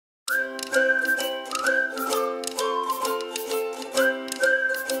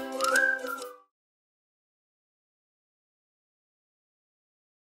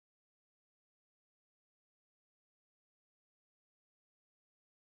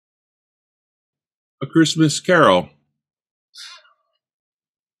A Christmas Carol.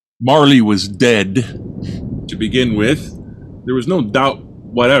 Marley was dead to begin with. There was no doubt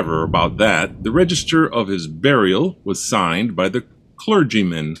whatever about that. The register of his burial was signed by the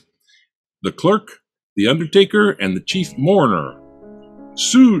clergyman, the clerk, the undertaker, and the chief mourner.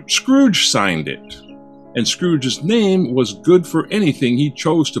 Scrooge signed it, and Scrooge's name was good for anything he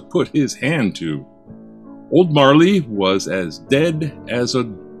chose to put his hand to. Old Marley was as dead as a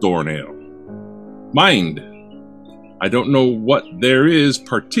doornail. Mind, I don't know what there is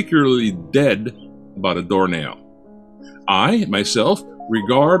particularly dead about a doornail. I, myself,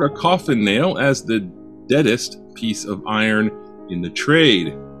 regard a coffin nail as the deadest piece of iron in the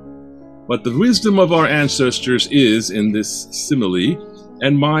trade. But the wisdom of our ancestors is in this simile,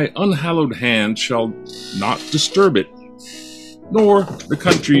 and my unhallowed hand shall not disturb it, nor the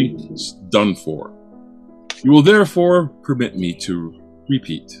country done for. You will therefore permit me to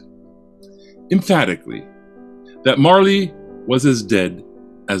repeat emphatically that Marley was as dead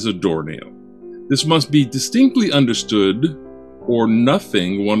as a doornail. This must be distinctly understood, or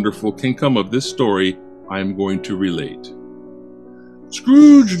nothing wonderful can come of this story I am going to relate.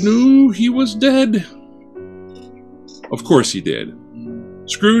 Scrooge knew he was dead. Of course he did.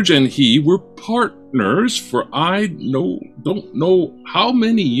 Scrooge and he were partners for don't know how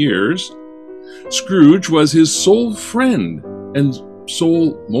many years. Scrooge was his sole friend and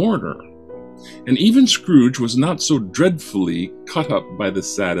sole mourner. And even Scrooge was not so dreadfully cut up by the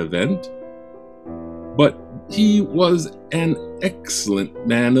sad event. But he was an excellent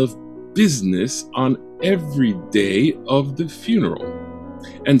man of business on every day of the funeral,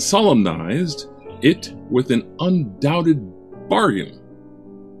 and solemnized it with an undoubted bargain.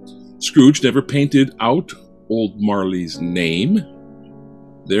 Scrooge never painted out old Marley's name.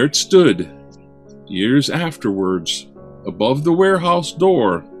 There it stood, years afterwards, above the warehouse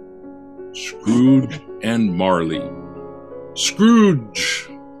door. Scrooge and Marley. Scrooge.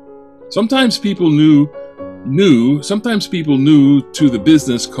 Sometimes people knew to the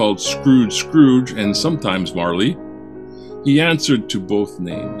business called Scrooge, and sometimes Marley. He answered to both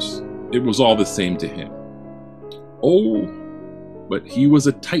names. It was all the same to him. Oh, but he was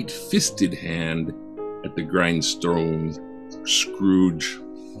a tight-fisted hand at the grindstone, Scrooge.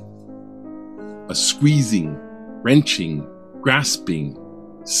 A squeezing, wrenching, grasping,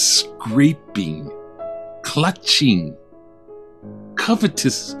 scraping, clutching,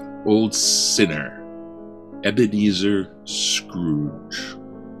 covetous old sinner, Ebenezer Scrooge.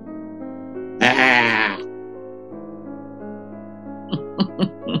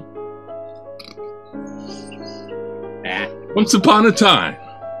 Once upon a time,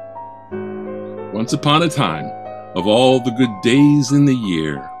 of all the good days in the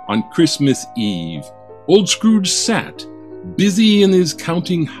year, on Christmas Eve, old Scrooge sat, busy in his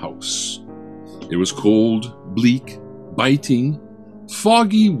counting house. It was cold, bleak, biting,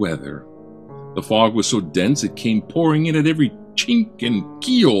 foggy weather. The fog was so dense it came pouring in at every chink and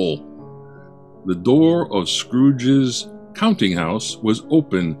keyhole. The door of Scrooge's counting house was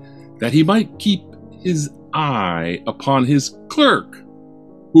open that he might keep his eye upon his clerk,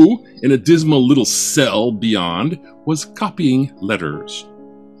 who, in a dismal little cell beyond, was copying letters.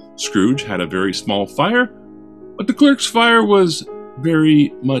 Scrooge had a very small fire, but the clerk's fire was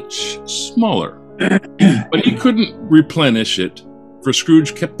very much smaller. But he couldn't replenish it, for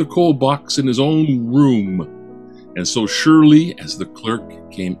Scrooge kept the coal box in his own room. And so surely as the clerk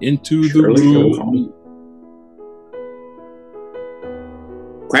came into the room...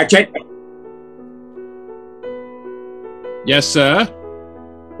 Cratchit? Yes, sir?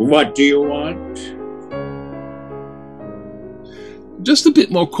 What do you want? Just a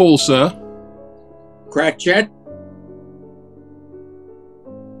bit more coal, sir. Cratchit?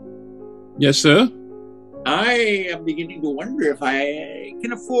 Yes, sir? I am beginning to wonder if I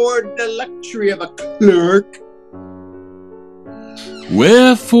can afford the luxury of a clerk.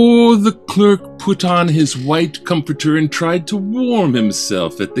 Wherefore the clerk put on his white comforter and tried to warm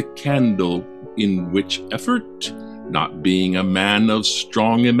himself at the candle, in which effort, not being a man of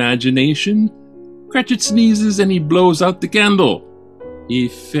strong imagination, Cratchit sneezes and he blows out the candle. He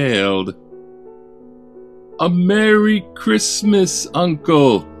failed. "A Merry Christmas,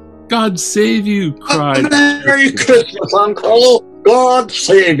 Uncle! God save you!" cried. "Merry Christmas, Uncle! God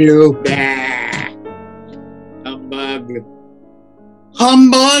save you!" Bah! Humbug.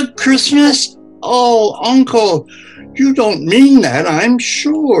 Humbug Christmas? Oh, Uncle, you don't mean that, I'm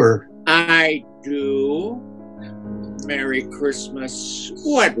sure. I do. Merry Christmas.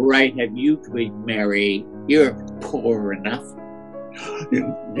 What right have you to be merry? You're poor enough.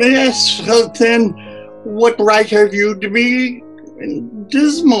 Yes, so then what right have you to be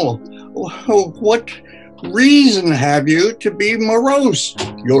dismal? What reason have you to be morose?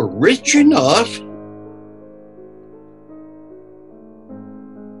 You're rich enough.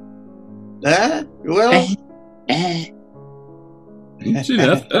 Well... Rich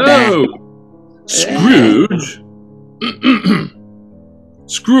enough. Oh! Scrooge!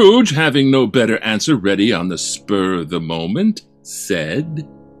 Scrooge, having no better answer ready on the spur of the moment, said...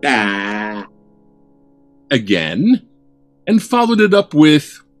 again, and followed it up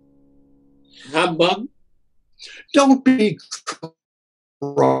with... Humbug. Don't be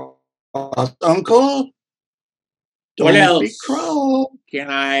cross, Uncle. What Don't else be cross. can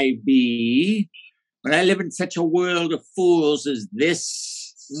I be when I live in such a world of fools as this?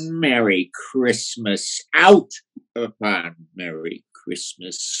 Merry Christmas. Out upon Merry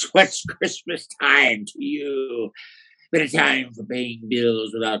Christmas. What's Christmas time to you? But a time for paying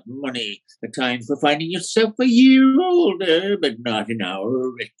bills without money. A time for finding yourself a year older, but not an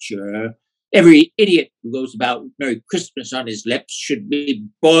hour richer. Every idiot who goes about with Merry Christmas on his lips should be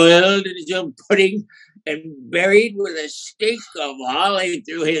boiled in his own pudding and buried with a stake of holly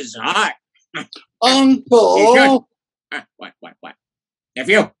through his heart. Uncle! What?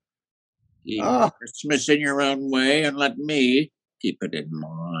 Nephew, keep Christmas in your own way and let me keep it in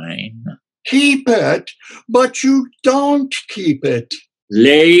mine. Keep it, but you don't keep it.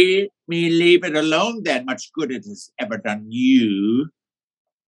 Let me leave it alone then. Much good it has ever done you.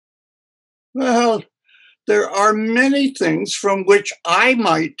 Well, there are many things from which I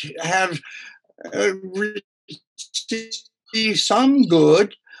might have received some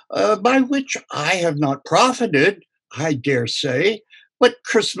good, by which I have not profited, I dare say, but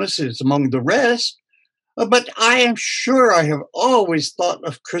Christmas is among the rest. But I am sure I have always thought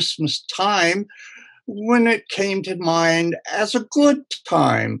of Christmas time when it came to mind as a good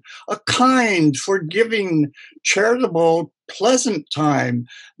time, a kind, forgiving, charitable, pleasant time,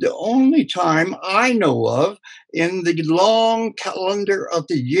 the only time I know of in the long calendar of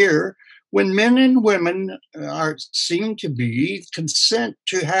the year when men and women seem to be consent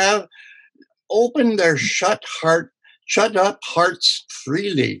to have opened their shut up hearts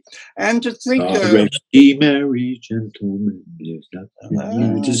freely, and to think rest ye merry gentlemen, there's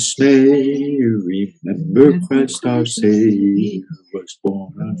nothing to say. Remember Christ our Savior was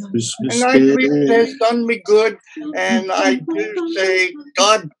born on Christmas and I Day. believe it has done me good, and I do say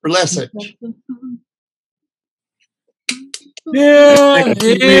God bless it. Yeah!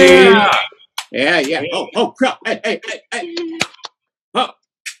 Yeah. Oh, crap. Hey. Oh.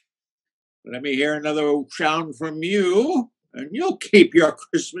 Let me hear another sound from you, and you'll keep your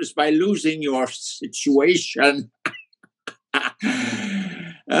Christmas by losing your situation.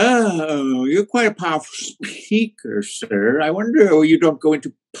 Oh, you're quite a powerful speaker, sir. I wonder you don't go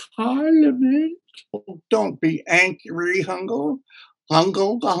into Parliament. Oh, don't be angry, Hungle.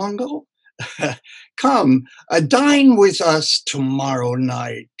 Come, dine with us tomorrow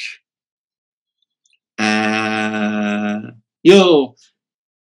night. You'll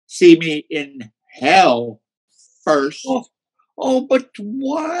see me in hell first. Oh, but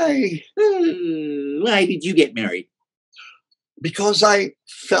why? Why did you get married? Because I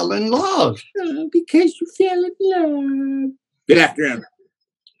fell in love. Because you fell in love. Good afternoon.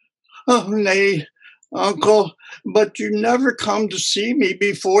 Oh, nay, Uncle, but you never come to see me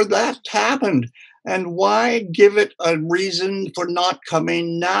before that happened. And why give it a reason for not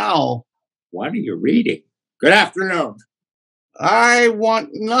coming now? What are you reading? Good afternoon. I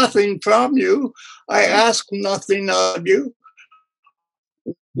want nothing from you. I ask nothing of you.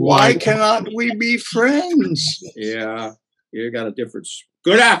 Why cannot we be friends? Yeah, you got a difference.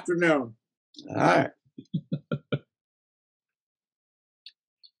 Good afternoon. All right.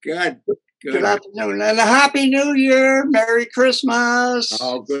 Good afternoon and a Happy New Year. Merry Christmas.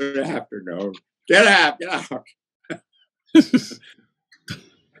 Oh, good afternoon. Get out.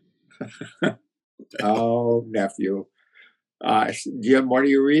 Oh, nephew. Jim, what are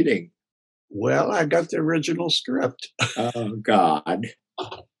you reading? Well, I got the original script. Oh, God.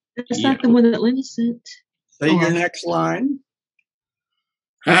 That's not the one that Linda sent. Say your next line.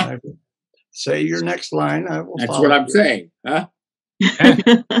 Huh? Say your next line. I will. That's what I'm saying. Huh?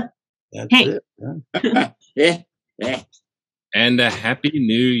 That's it. Huh? Yeah. And a Happy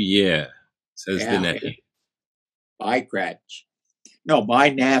New Year, says the nephew. Bye, Cratch. No, bye,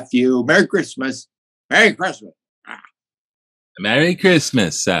 nephew. Merry Christmas. Merry Christmas. Merry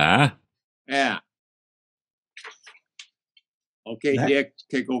Christmas, sir. Yeah. Okay, Dick,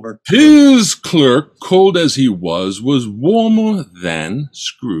 take over. His clerk, cold as he was warmer than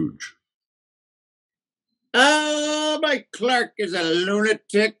Scrooge. Oh, my clerk is a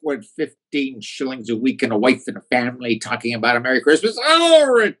lunatic with 15 shillings a week and a wife and a family talking about a Merry Christmas. I'll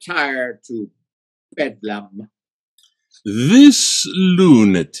retire to Bedlam. This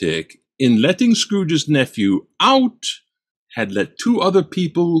lunatic, in letting Scrooge's nephew out, had let two other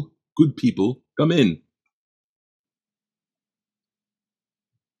people, good people, come in.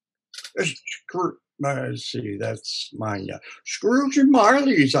 Let's see, that's mine. Scrooge and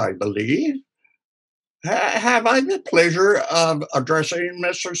Marley's, I believe. Have I the pleasure of addressing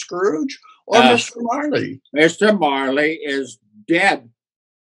Mr. Scrooge or Mr. Marley? Mr. Marley is dead.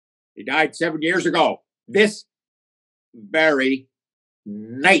 He died 7 years ago. This very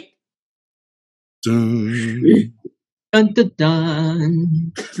night. Dun. Dun, dun,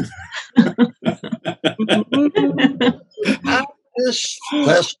 dun. At this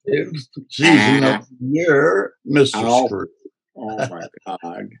festive season of the year, Mr. Scrooge. Oh, my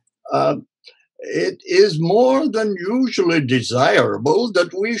God. It is more than usually desirable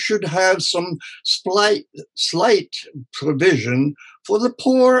that we should have some slight provision for the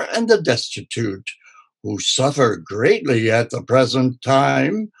poor and the destitute, who suffer greatly at the present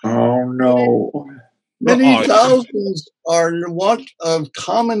time. Oh, no. Many thousands are in want of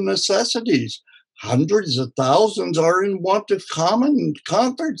common necessities. Hundreds of thousands are in want of common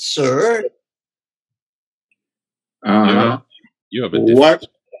comfort, sir. You have a What?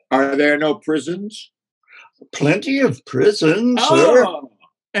 Are there no prisons? Plenty of prisons, sir.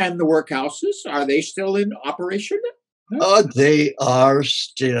 And the workhouses, are they still in operation? They are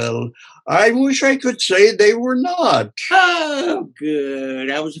still. I wish I could say they were not. Oh, good.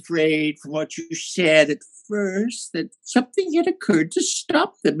 I was afraid from what you said at first that something had occurred to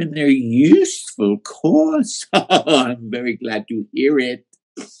stop them in their useful course. I'm very glad to hear it.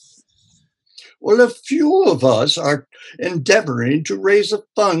 Well, a few of us are endeavoring to raise a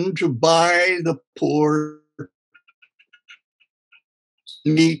fund to buy the poor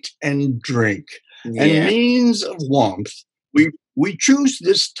meat and drink and means of warmth. We choose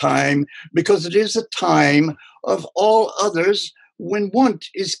this time because it is a time of all others when want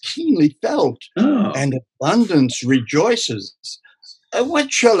is keenly felt and abundance rejoices.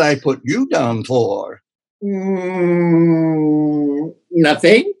 What shall I put you down for?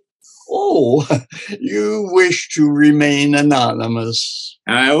 Nothing. Oh, you wish to remain anonymous.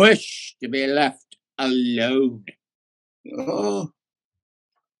 I wish to be left alone. Oh.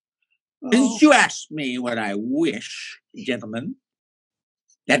 Since you asked me what I wish, gentlemen,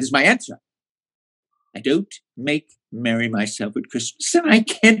 that is my answer. I don't make merry myself at Christmas, and I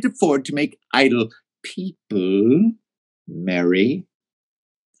can't afford to make idle people merry.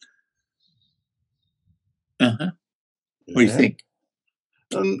 What do you think?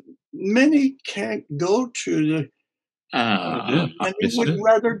 Many can't go to the. Many would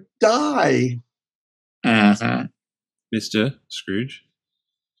rather die. Mr. Scrooge?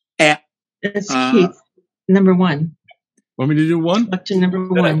 It's Keith, number one. Want me to do one? Question number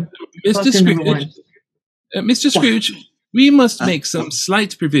one. Mr. Scrooge, Mr. Scrooge, we must make some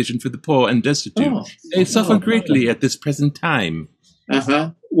slight provision for the poor and destitute. They suffer greatly at this present time.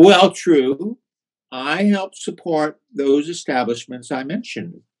 Well, true. I help support those establishments I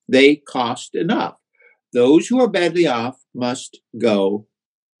mentioned. They cost enough. Those who are badly off must go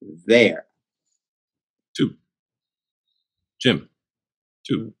there. 2. Jim.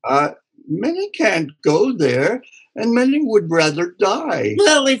 2. Many can't go there, and many would rather die.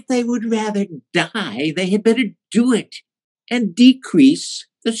 Well, if they would rather die, they had better do it and decrease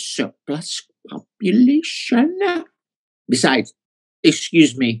the surplus population. Besides,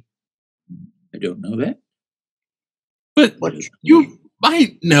 excuse me, I don't know that. But you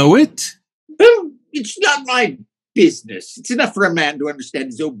might know it. Well, it's not my business. It's enough for a man to understand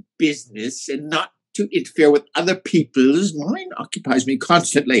his own business and not to interfere with other people's. Mine occupies me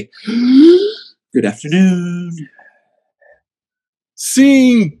constantly. Good afternoon.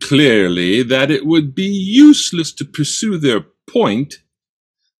 Seeing clearly that it would be useless to pursue their point,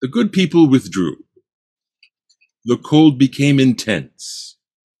 the good people withdrew. The cold became intense.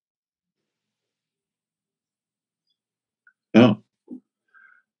 Oh.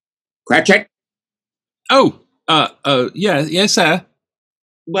 Cratchit? Yes, sir.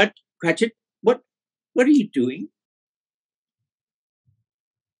 What, Cratchit? What are you doing?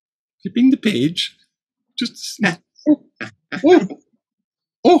 Flipping the page. Just. Are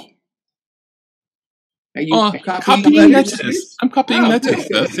you copying letters? I'm copying letters,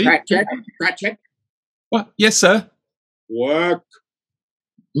 sir. See? Cratchit? What? Yes, sir. Work.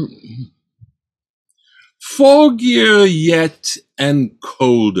 Foggier yet and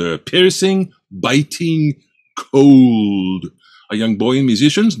colder, piercing, biting, cold. A young boy and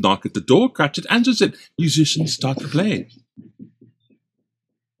musicians knock at the door. Cratchit answers it. Musicians start to play. Do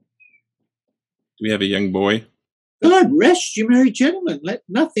we have a young boy? God rest you, merry gentlemen. Let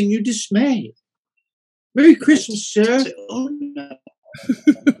nothing you dismay. Merry Christmas, sir. Oh, no.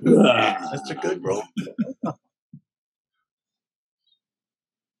 That's a good roll.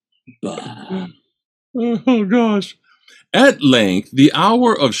 Oh, gosh. At length, the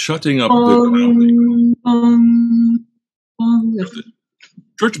hour of shutting up the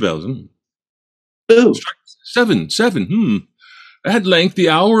church bells. Ooh. 7. At length, the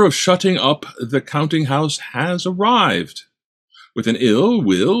hour of shutting up the counting house has arrived. With an ill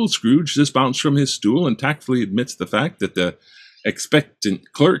will, Scrooge dismounts from his stool and tactfully admits the fact that the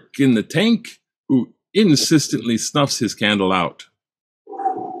expectant clerk in the tank, who insistently snuffs his candle out.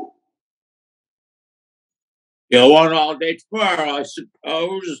 You'll want all day tomorrow, I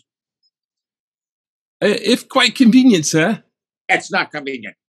suppose. If quite convenient, sir. It's not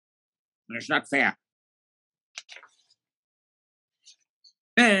convenient. It's not fair.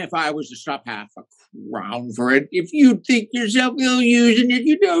 And if I was to stop half a crown for it, if you think yourself ill-used, and if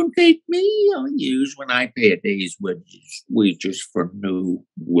you don't take me, I'll use when I pay a day's wages for no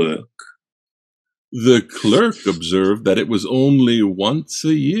work. The clerk observed that it was only once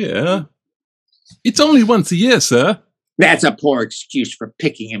a year. It's only once a year, sir. That's a poor excuse for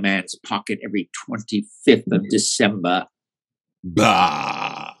picking a man's pocket every 25th of December.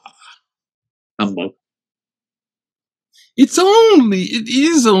 Bah. Humble. It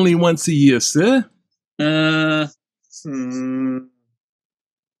is only once a year, sir. Must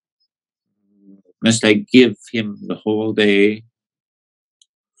I give him the whole day?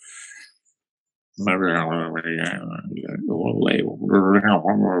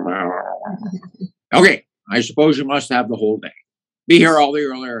 Okay, I suppose you must have the whole day. Be here all the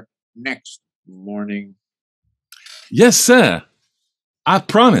earlier next morning. Yes, sir. I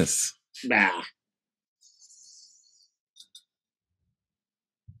promise. Bah.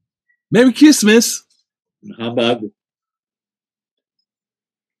 Merry Christmas. Humbug.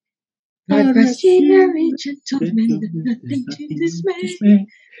 God rest ye merry gentlemen, nothing to dismay.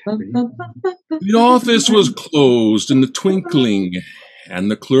 The office was closed in the twinkling, and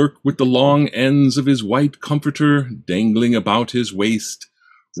the clerk, with the long ends of his white comforter dangling about his waist,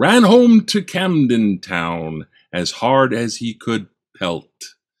 ran home to Camden Town as hard as he could pelt,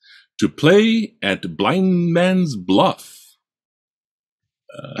 to play at Blind Man's Bluff.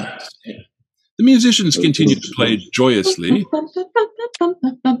 The musicians continue to play joyously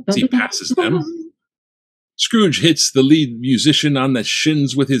as he passes them. Scrooge hits the lead musician on the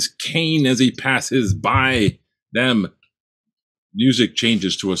shins with his cane as he passes by them. Music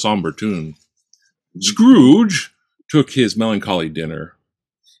changes to a somber tune. Scrooge took his melancholy dinner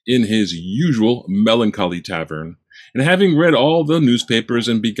in his usual melancholy tavern, and having read all the newspapers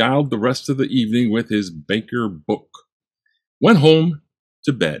and beguiled the rest of the evening with his banker book, went home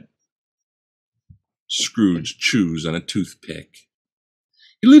to bed. Scrooge chews on a toothpick.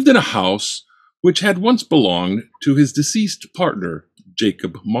 He lived in a house which had once belonged to his deceased partner,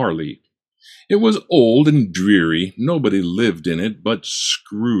 Jacob Marley. It was old and dreary. Nobody lived in it but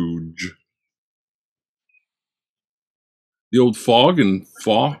Scrooge. The old fog and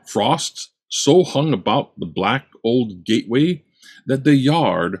frost so hung about the black old gateway that the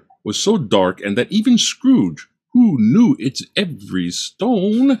yard was so dark, and that even Scrooge, who knew its every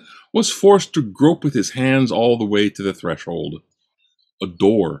stone, was forced to grope with his hands all the way to the threshold. A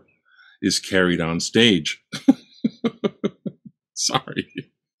door is carried on stage. Sorry.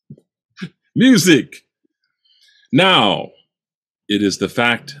 Music! Now, it is the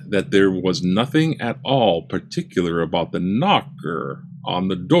fact that there was nothing at all particular about the knocker on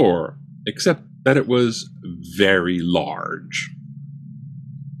the door, except that it was very large.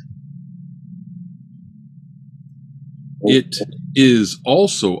 It is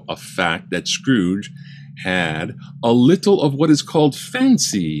also a fact that Scrooge had a little of what is called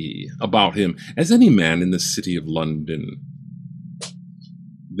fancy about him, as any man in the city of London.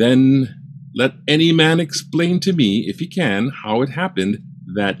 Then let any man explain to me, if he can, how it happened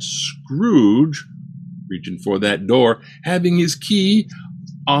that Scrooge, reaching for that door, having his key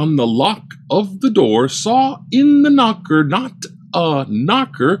on the lock of the door, saw in the knocker not a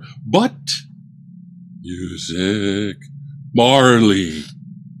knocker, but music. Marley.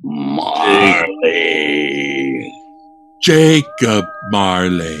 Jacob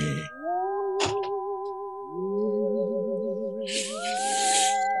Marley.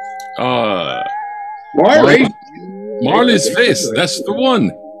 Marley? Marley's face. That's the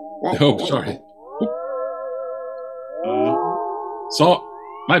one. Oh, sorry.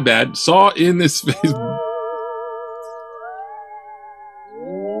 My bad. Saw in this face.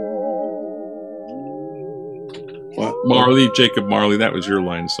 Marley, Jacob Marley, that was your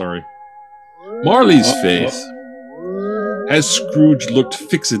line, sorry. Marley's face, as Scrooge looked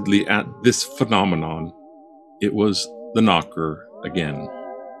fixedly at this phenomenon, it was the knocker again.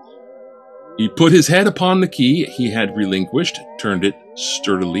 He put his head upon the key he had relinquished, turned it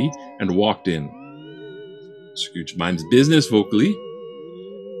sturdily, and walked in. Scrooge minds business vocally.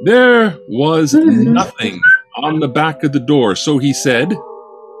 There was nothing on the back of the door, so he said,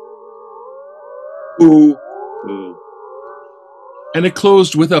 Ooh. Ooh. And it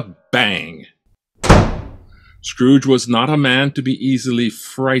closed with a bang. Scrooge was not a man to be easily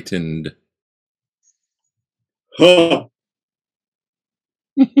frightened. Huh.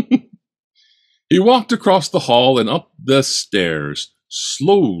 He walked across the hall and up the stairs,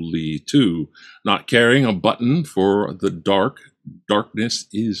 slowly too, not carrying a button for the darkness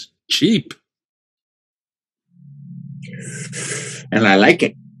is cheap. And I like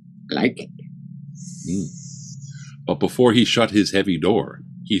it. But before he shut his heavy door,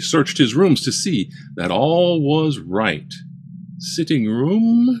 he searched his rooms to see that all was right. Sitting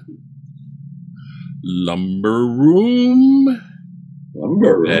room, lumber room,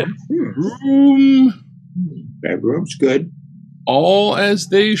 bedroom. Bedroom's good. All as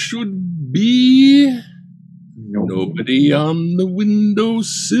they should be. Nope. Nobody on the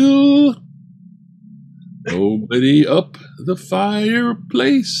windowsill. Nobody up the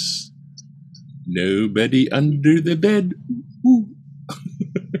fireplace. Nobody under the bed. Ooh.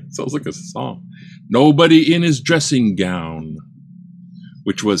 Sounds like a song. Nobody in his dressing gown,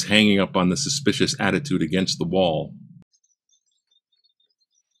 which was hanging up on the suspicious attitude against the wall.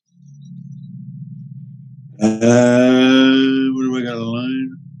 What do we got a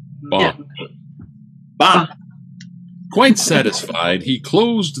line? Bob. Bob. Quite satisfied, he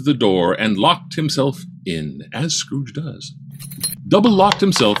closed the door and locked himself in, as Scrooge does. Double locked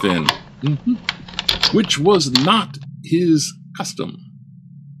himself in, which was not his custom.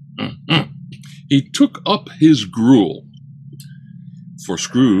 He took up his gruel, for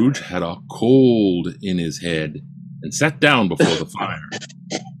Scrooge had a cold in his head, and sat down before the fire.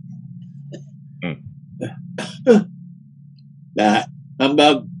 That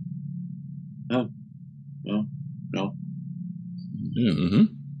humbug. Oh, no.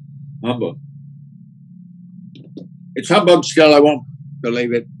 Humbug. It's humbug still. I won't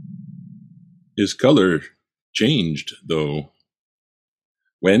believe it. His color changed, though,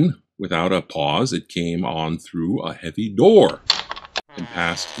 when, without a pause, it came on through a heavy door and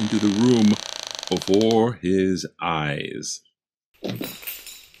passed into the room before his eyes.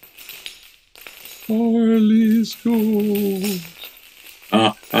 Marley's ghost.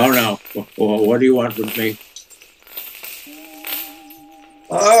 Oh no. What do you want from me?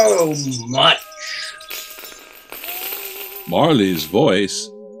 Oh, much. Marley's voice,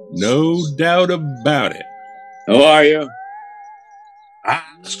 no doubt about it. Who are you?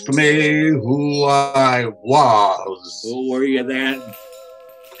 Ask me who I was. Who were you then?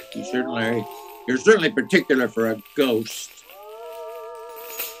 You're certainly particular for a ghost.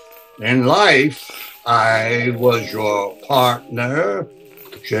 In life, I was your partner,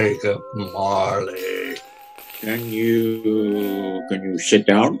 Jacob Marley. Can you sit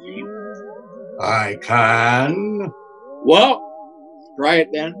down? I can. Well, try it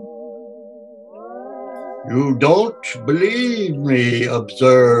then. You don't believe me,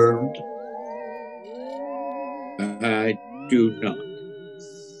 observed. I do not.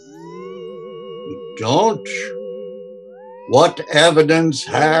 You don't? What evidence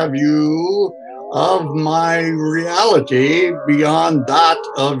have you of my reality beyond that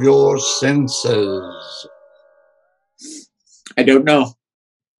of your senses? I don't know.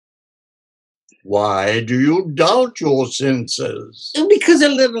 Why do you doubt your senses? Because a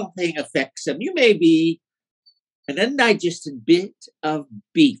little thing affects them. You may be an undigested bit of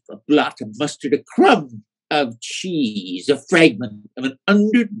beef, a blot of mustard, a crumb of cheese, a fragment of an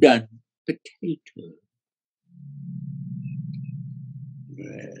underdone potato.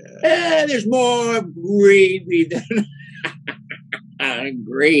 There's more gravy than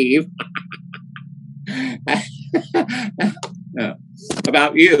grave.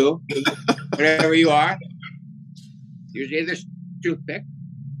 About you, whatever you are. You see this toothpick?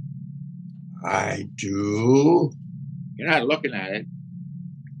 I do. You're not looking at it.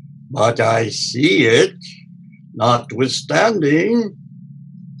 But I see it, notwithstanding.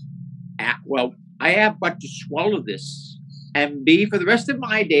 Well, I have but to swallow this and be for the rest of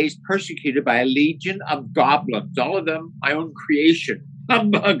my days persecuted by a legion of goblins, all of them my own creation.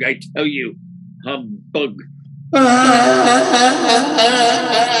 Humbug, I tell you. Humbug.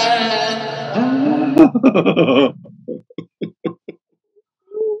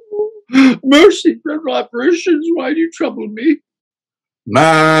 Mercy, they're apparitions. Why do you trouble me?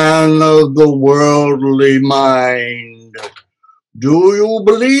 Man of the worldly mind, do you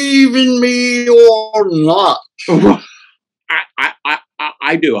believe in me or not?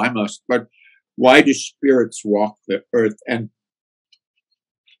 I do, I must. But why do spirits walk the earth, and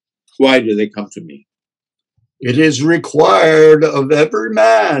why do they come to me? It is required of every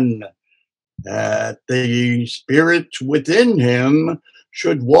man that the spirit within him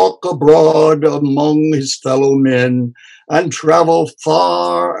should walk abroad among his fellow men and travel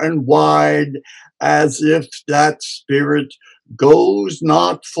far and wide, as if that spirit goes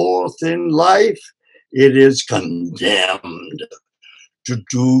not forth in life, it is condemned to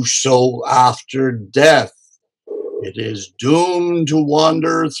do so after death. It is doomed to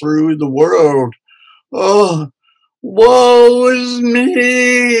wander through the world. Oh, woe is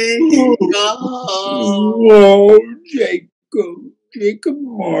me! Whoa, Jacob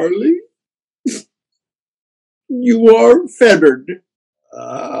Marley. You are fettered.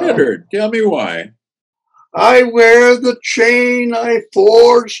 Fettered. Tell me why. I wear the chain I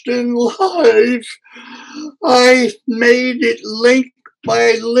forged in life. I made it link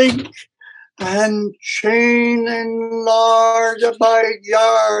by link and chain and yard by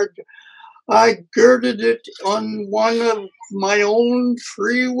yard. I girded it on one of my own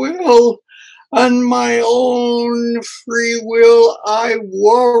free will. On my own free will, I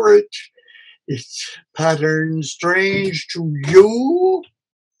wore it. Its pattern strange to you?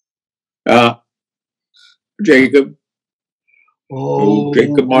 Jacob. Oh,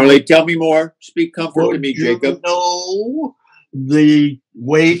 Jacob Marley, tell me more. Speak comfort to me, Jacob. You know the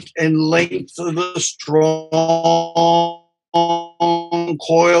weight and length of the strong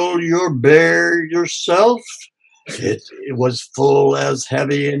coil you bear yourself? It was full as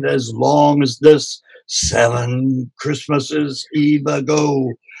heavy and as long as this 7 Christmases Eve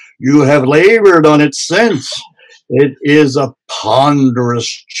ago. You have labored on it since. It is a ponderous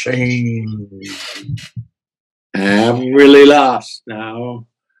chain. I'm really lost now.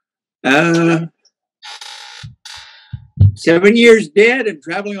 7 years dead and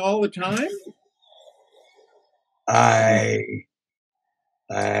traveling all the time?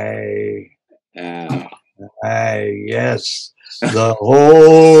 Yes, the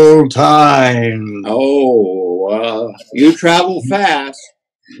whole time. Oh, you travel fast.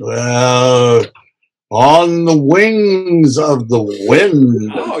 Well, on the wings of the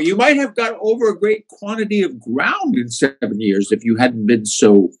wind. Oh, you might have got over a great quantity of ground in 7 years if you hadn't been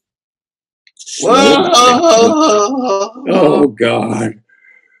so slow. Oh, God.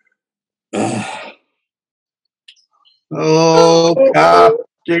 Oh,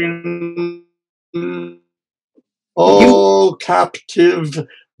 Captain. Oh, captive,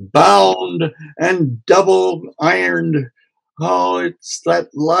 bound, and double ironed. Oh, it's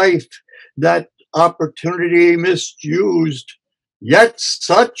that life, that opportunity misused. Yet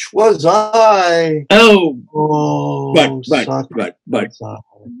such was I. Oh, but,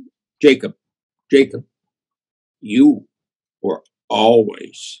 Jacob, you were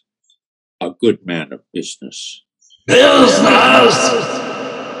always a good man of business. Business!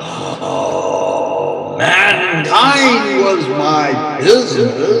 Oh, mankind was my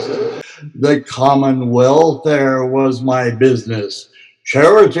business. The common welfare was my business.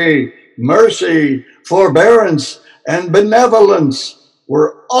 Charity, mercy, forbearance, and benevolence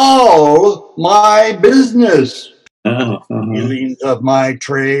were all my business. Feelings of my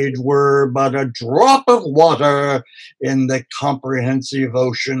trade were but a drop of water in the comprehensive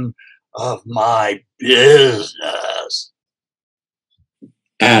ocean of my business.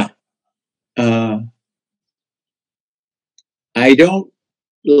 I don't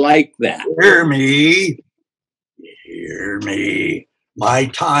like that. Hear me. My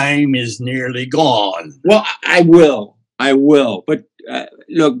time is nearly gone. Well, I will. But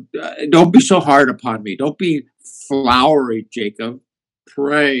look, don't be so hard upon me. Don't be flowery, Jacob.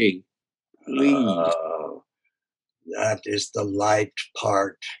 Pray, please. That is the light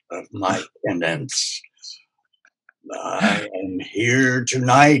part of my penance. I am here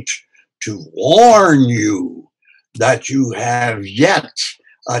tonight to warn you that you have yet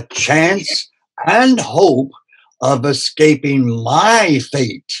a chance and hope of escaping my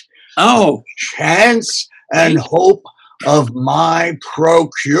fate. Oh, chance and hope of my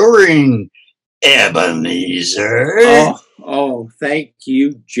procuring Ebenezer. Oh, thank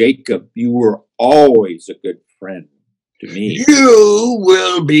you, Jacob. You were always a good friend to me. You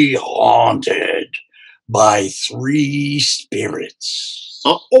will be haunted by 3 spirits.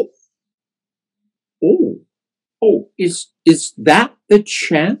 Is that the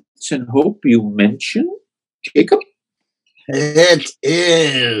chance and hope you mentioned, Jacob? It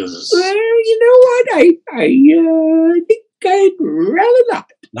is. Well, you know what? I think I'd rather not.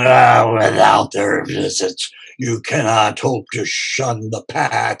 Without their visits, you cannot hope to shun the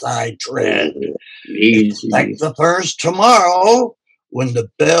path I tread. Expect the first tomorrow when the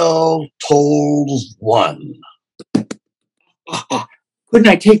bell tolls 1. Couldn't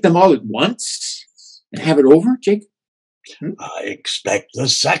I take them all at once and have it over, Jake? I expect the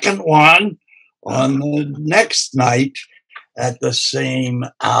second one on the next night at the same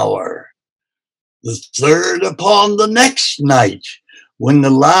hour. The third upon the next night, when the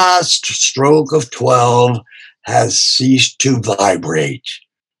last stroke of 12 has ceased to vibrate.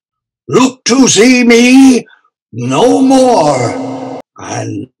 Look to see me no more,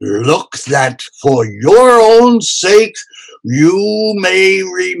 and look that for your own sake you may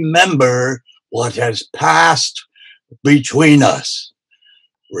remember what has passed between us.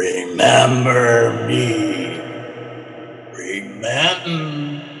 Remember me.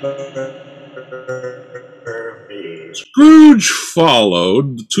 Remember me. Scrooge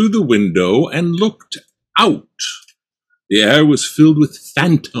followed to the window and looked out. The air was filled with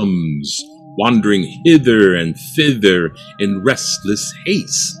phantoms, wandering hither and thither in restless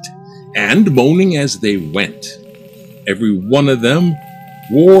haste, and moaning as they went. Every one of them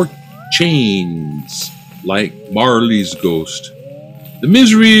wore chains like Marley's ghost. The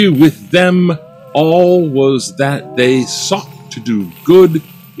misery with them all was that they sought to do good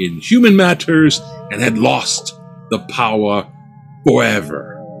in human matters and had lost the power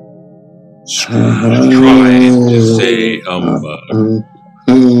forever. Scrooge tried to say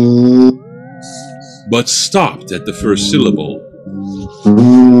but stopped at the first syllable.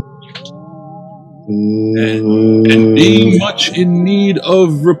 And being much in need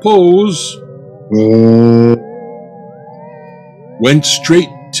of repose, went straight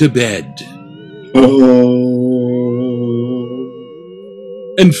to bed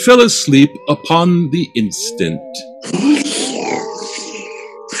and fell asleep upon the instant.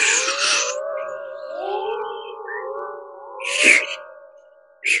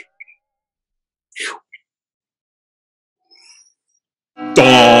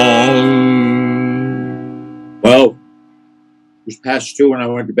 Dong! Well, it was past 2 when I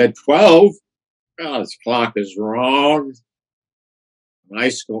went to bed. 12? Oh, this clock is wrong. My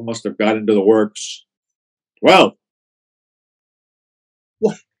school must have got into the works. 12.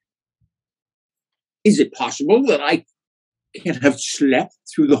 What? Is it possible that I can have slept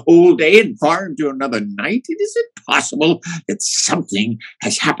through the whole day and far into another night? Is it possible that something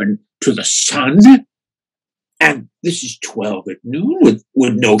has happened to the sun? And this is 12 at noon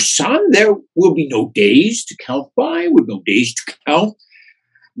with no sun. There will be no days to count by, with no days to count.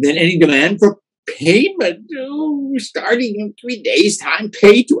 Then any demand for payment, starting in 3 days' time,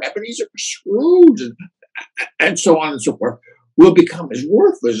 pay to Ebenezer Scrooge, and so on and so forth, will become as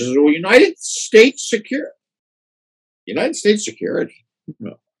worthless as United States security. United States security.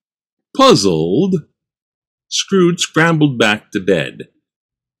 No. Puzzled, Scrooge scrambled back to bed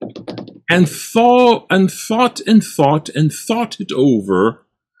and thought it over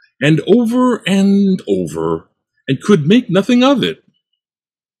and over and over, and could make nothing of it.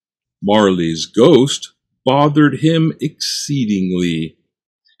 Marley's ghost bothered him exceedingly.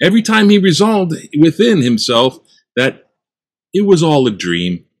 Every time he resolved within himself that it was all a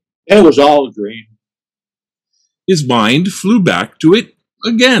dream. It was all a dream. His mind flew back to it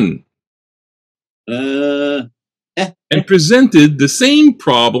again and presented the same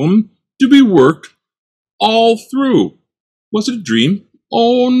problem to be worked all through. Was it a dream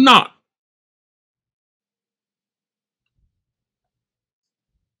or not?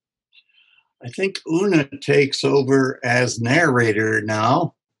 I think Una takes over as narrator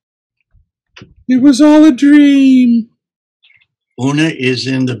now. It was all a dream. Una is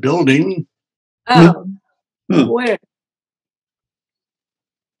in the building. Oh, where?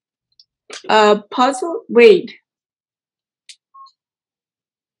 Puzzle? Wait.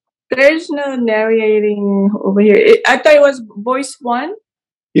 There's no narrating over here. I thought it was voice 1.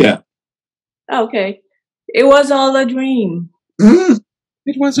 Yeah. Okay. It was all a dream.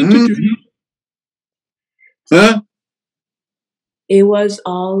 It wasn't a dream. Huh? It was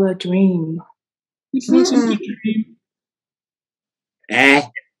all a dream. It wasn't a dream.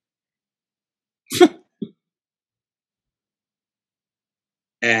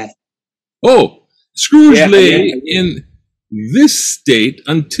 Oh, Scrooge lay in this state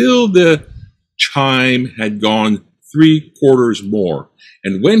until the chime had gone 3/4 more,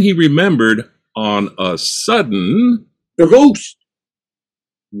 and when he remembered on a sudden, the ghost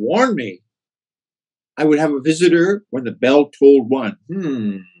warned me I would have a visitor when the bell tolled 1.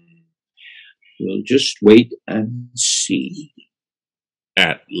 We'll just wait and see.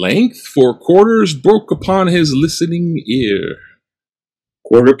 At length, 4 quarters broke upon his listening ear.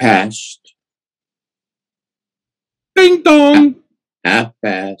 Quarter past. Ding dong! Half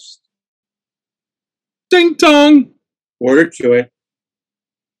past. Ding dong! Quarter to it.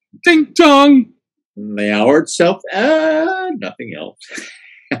 Ding dong! The hour itself, nothing else.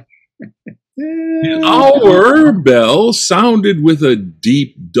 The hour bell sounded with a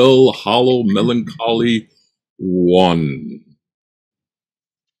deep, dull, hollow, melancholy 1.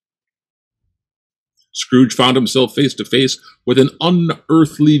 Scrooge found himself face to face with an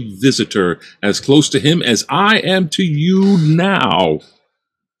unearthly visitor, as close to him as I am to you now.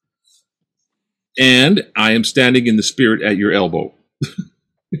 And I am standing in the spirit at your elbow.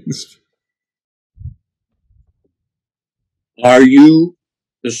 Are you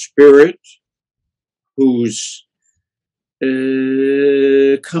the spirit whose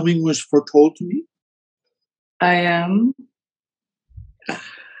coming was foretold to me? I am.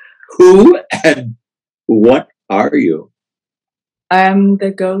 Who and what are you? I am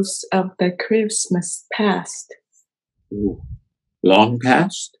the ghost of the Christmas past. Ooh. Long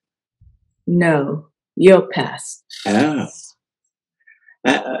past? No, your past. Ah.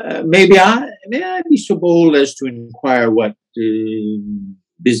 May I be so bold as to inquire what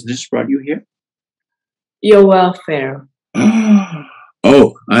business brought you here? Your welfare.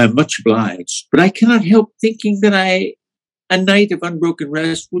 Oh, I am much obliged, but I cannot help thinking that a night of unbroken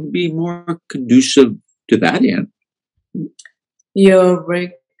rest would be more conducive to that end. Your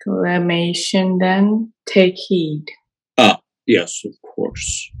reclamation, then? Take heed. Yes, of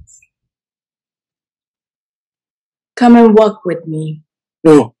course. Come and walk with me.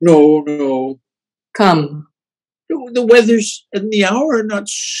 No. No, Come. the weathers and the hour are not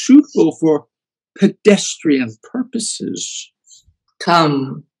suitable for pedestrian purposes.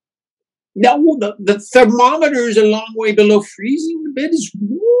 Come. No, the thermometer is a long way below freezing. The bed is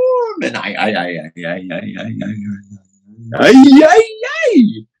warm, and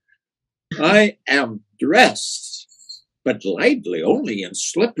I am dressed, but lightly, only in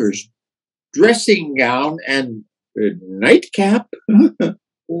slippers, dressing gown, and nightcap.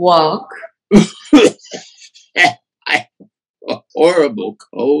 Walk. I have a horrible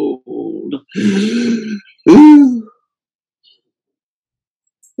cold.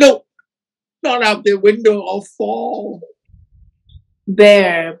 No, not out the window, I'll fall.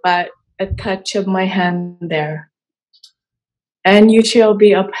 Bear but a touch of my hand there, and you shall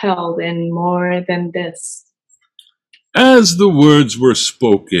be upheld in more than this. As the words were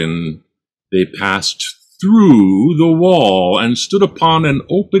spoken, they passed through the wall and stood upon an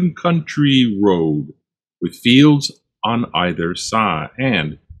open country road with fields on either side.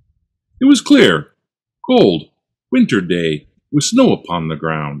 And it was clear, cold, winter day, with snow upon the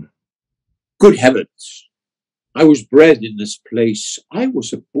ground. Good heavens! I was bred in this place. I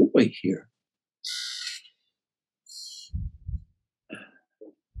was a boy here.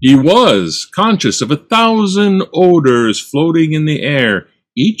 He was conscious of 1,000 odors floating in the air,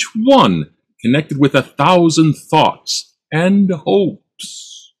 each one connected with 1,000 thoughts and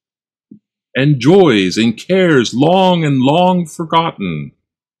hopes and joys and cares long and long forgotten.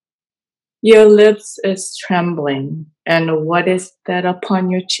 Your lips is trembling, and what is that upon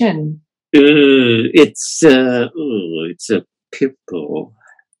your chin? It's a pimple.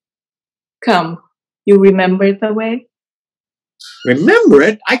 Come, you remember the way? Remember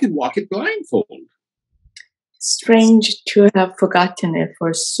it? I could walk it blindfold. Strange to have forgotten it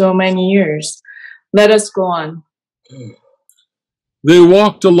for so many years. Let us go on. They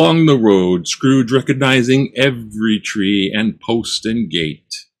walked along the road, Scrooge recognizing every tree and post and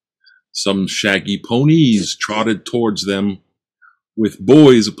gate. Some shaggy ponies trotted towards them, with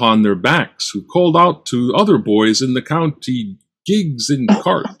boys upon their backs who called out to other boys in the county gigs and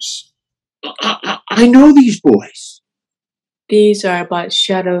carts. I know these boys. These are but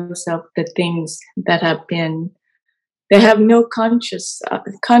shadows of the things that have been. They have no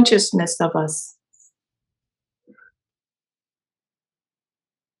consciousness of us.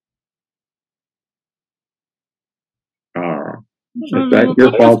 Is that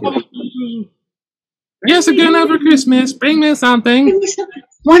your fault? Yes, again over Christmas. Bring me something.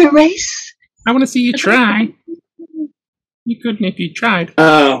 Want a race? I want to see you try. You couldn't if you tried.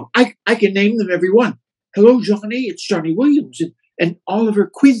 I can name them every one. Hello, Johnny. It's Johnny Williams and Oliver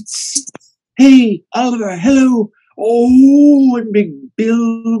Quince. Hey, Oliver. Hello. Oh, and Big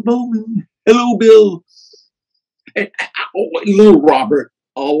Bill Bowman. Hello, Bill. And little Robert.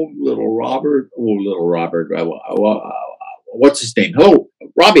 Oh, little Robert. Oh, little Robert. What's his name? Hello,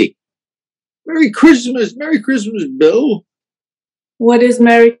 Robbie. Merry Christmas. Merry Christmas, Bill. What is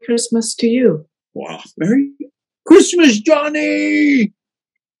Merry Christmas to you? Wow. Merry Christmas, Johnny!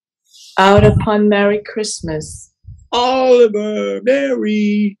 Out upon Merry Christmas. Oliver,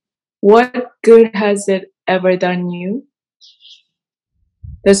 Mary. What good has it ever done you?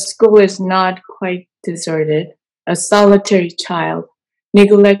 The school is not quite deserted. A solitary child,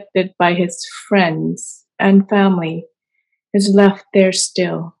 neglected by his friends and family, is left there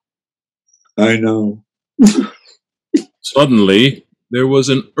still. I know. Suddenly, there was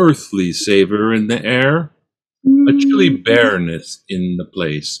an earthly savor in the air, a chilly bareness in the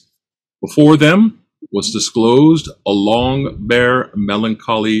place. Before them was disclosed a long, bare,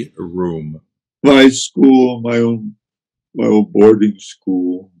 melancholy room. My school, my old boarding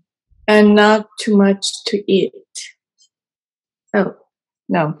school. And not too much to eat. Oh,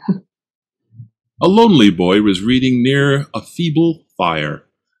 no. A lonely boy was reading near a feeble fire.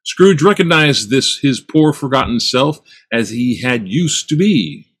 Scrooge recognized this, his poor forgotten self, as he had used to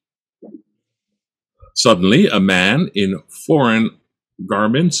be. Suddenly, a man in foreign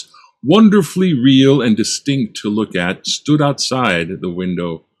garments, wonderfully real and distinct to look at, stood outside the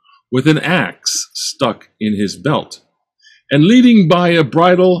window with an axe stuck in his belt, and leading by a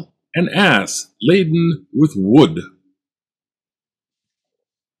bridle an ass laden with wood.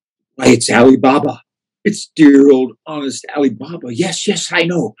 Why, it's Ali Baba. It's dear old honest Ali Baba. Yes, yes, I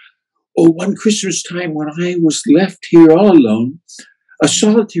know. Oh, one Christmas time when I was left here all alone, a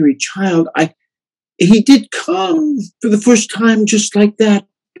solitary child, he did come for the first time just like that,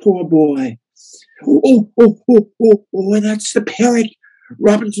 poor boy. Oh, and that's the parrot,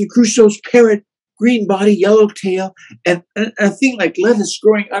 Robinson Crusoe's parrot, green body, yellow tail, and a thing like lettuce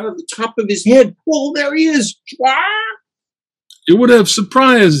growing out of the top of his head. Oh, there he is. It would have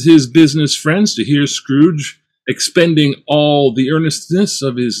surprised his business friends to hear Scrooge expending all the earnestness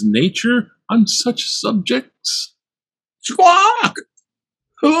of his nature on such subjects. Squawk!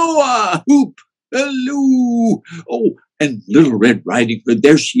 Hooah! Hoop! Halloo! Oh, and Little Red Riding Hood,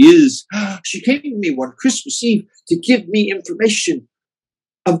 there she is. She came to me one Christmas Eve to give me information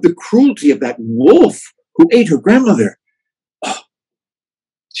of the cruelty of that wolf who ate her grandmother. Oh,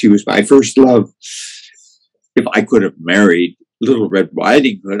 she was my first love. If I could have married Little Red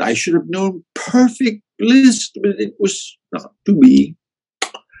Riding Hood, I should have known perfect bliss, but it was not to be.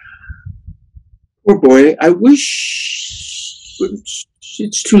 Poor boy, I wish, but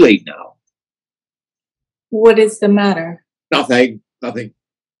it's too late now. What is the matter? Nothing.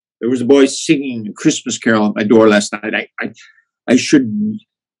 There was a boy singing a Christmas carol at my door last night. I should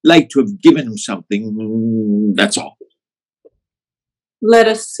like to have given him something. That's all. Let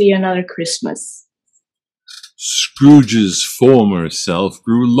us see another Christmas. Scrooge's former self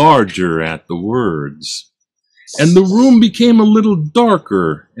grew larger at the words, and the room became a little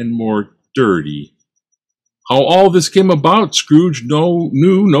darker and more dirty. How all this came about, Scrooge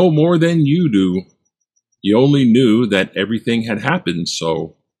knew no more than you do. He only knew that everything had happened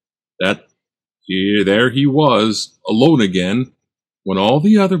so, that there he was, alone again, when all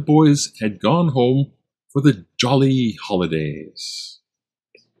the other boys had gone home for the jolly holidays.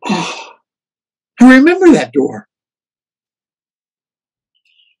 Oh, I remember that door.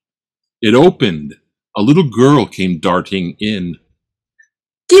 It opened. A little girl came darting in.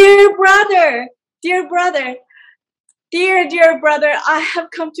 Dear brother, dear brother, dear brother, I have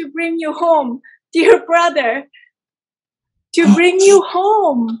come to bring you home. Dear brother, to bring you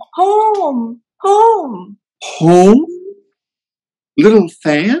home. Home? Little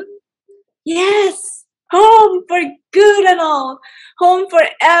Fan? Yes, home for good and all. Home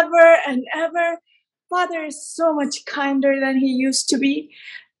forever and ever. Father is so much kinder than he used to be.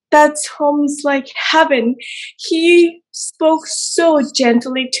 That's home's like heaven. He spoke so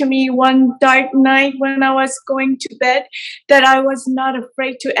gently to me one dark night when I was going to bed that I was not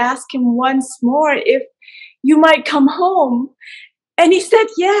afraid to ask him once more if you might come home. And he said,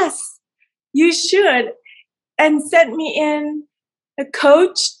 yes, you should, and sent me in a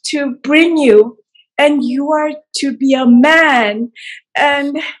coach to bring you. And you are to be a man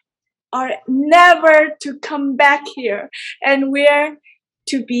and are never to come back here. And we're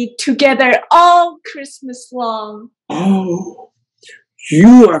to be together all Christmas long. Oh,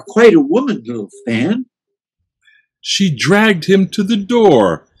 you are quite a woman, Little Fan. She dragged him to the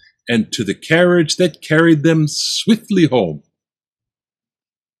door and to the carriage that carried them swiftly home.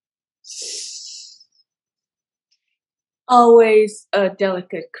 Always a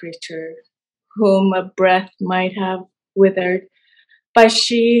delicate creature, whom a breath might have withered, but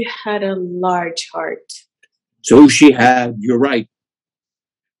she had a large heart. So she had, you're right.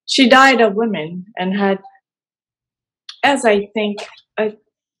 She died a woman and had, as I think,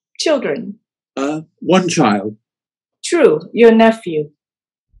 children. One child. True, your nephew.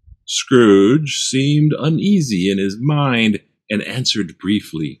 Scrooge seemed uneasy in his mind and answered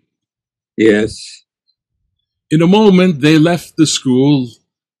briefly. Yes. In a moment they left the school.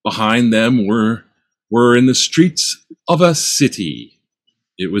 Behind them were in the streets of a city.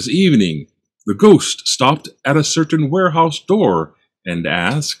 It was evening. The ghost stopped at a certain warehouse door and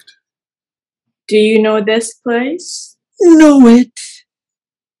asked, Do you know this place? Know it?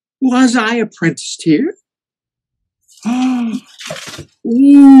 Was I apprenticed here? Ooh,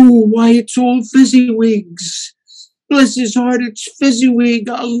 why, it's old Fezziwigs. Bless his heart, it's Fezziwig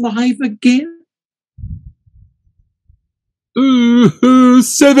alive again. Ooh,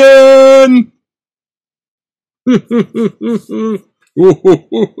 7!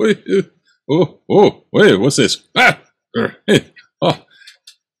 Wait, what's this?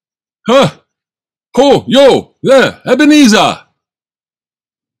 Yo, there, Ebenezer!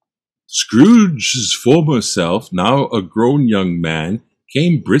 Scrooge's former self, now a grown young man,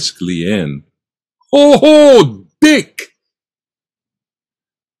 came briskly in. Ho, Dick!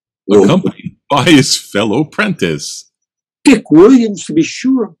 Accompanied by his fellow apprentice. Dick Williams, to be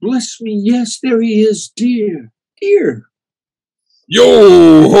sure. Bless me, yes, there he is, dear, dear.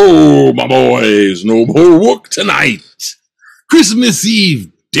 Yo ho, my boys, no more work tonight. Christmas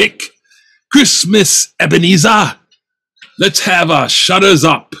Eve, Dick. Christmas, Ebenezer. Let's have our shutters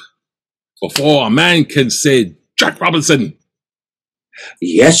up before a man can say Jack Robinson.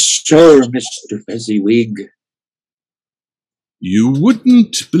 Yes, sir, Mr. Fezziwig. You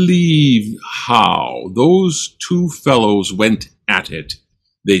wouldn't believe how those two fellows went at it.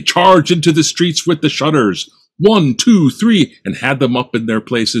 They charged into the streets with the shutters. 1, 2, 3, and had them up in their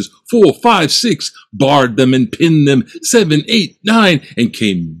places. 4, 5, 6, barred them and pinned them. 7, 8, 9, and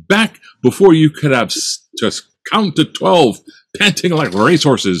came back before you could have just count to 12, panting like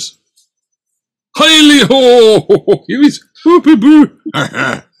racehorses. Highly ho!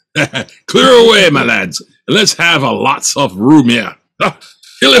 Clear away, my lads, and let's have a lots of room here.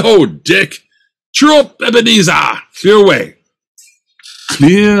 Hilly ho, Dick! Troupe, Ebenezer! Clear away!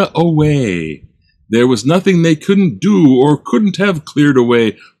 Clear away! There was nothing they couldn't do or couldn't have cleared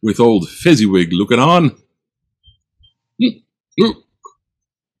away with old Fezziwig looking on.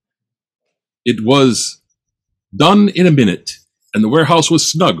 It was done in a minute, and the warehouse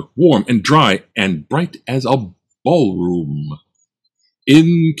was snug, warm, and dry, and bright as a ballroom.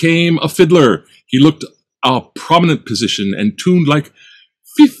 In came a fiddler. He looked a prominent position and tuned like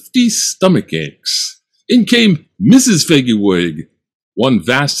 50 stomach aches. In came Mrs. Fezziwig, one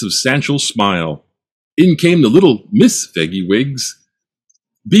vast substantial smile. In came the little Miss Fezziwigs,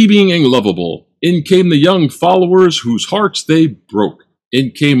 beaming and lovable. In came the young followers whose hearts they broke.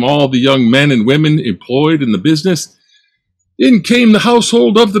 In came all the young men and women employed in the business. In came the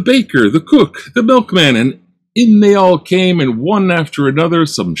household of the baker, the cook, the milkman, and in they all came, and one after another,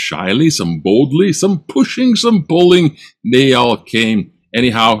 some shyly, some boldly, some pushing, some pulling. They all came,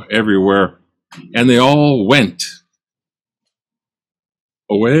 anyhow, everywhere, and they all went.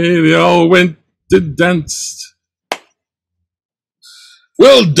 Away they all went to dance.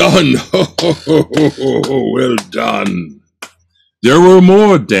 Well done! Ho, ho, ho, ho, ho, ho. Well done! There were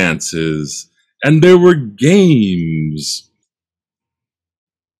more dances, and there were games.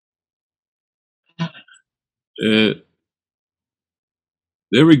 There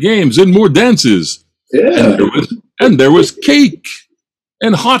were games and more dances. Yeah. And there was cake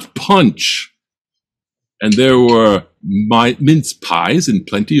and hot punch. And there were mince pies and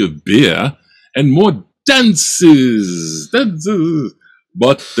plenty of beer and more dances.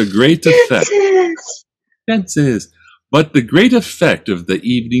 But the great effect of the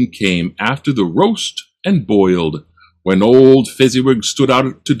evening came after the roast and boiled, when old Fezziwig stood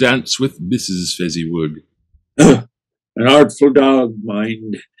out to dance with Mrs. Fezziwig. An artful dog,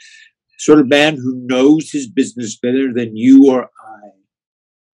 mind. Sort of man who knows his business better than you or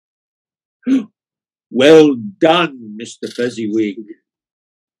I. Well done, Mr. Fezziwig.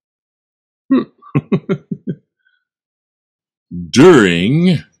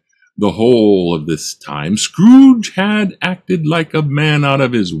 During the whole of this time, Scrooge had acted like a man out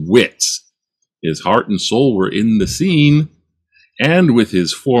of his wits. His heart and soul were in the scene, and with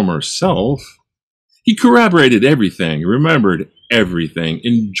his former self, he corroborated everything, remembered everything,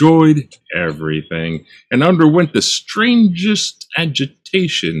 enjoyed everything, and underwent the strangest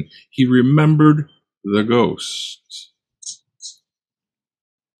agitation. He remembered the ghost.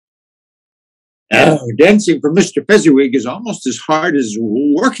 Dancing for Mr. Fezziwig is almost as hard as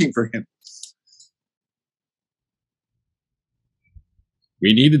working for him.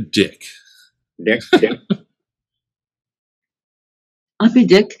 We need a Dick. Dick. Uncle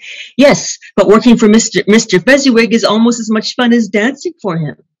Dick, yes, but working for Mr. Fezziwig is almost as much fun as dancing for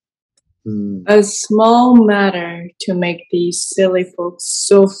him. A small matter to make these silly folks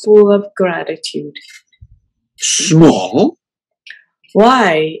so full of gratitude. Small?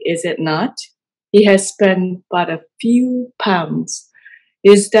 Why is it not? He has spent but a few pounds.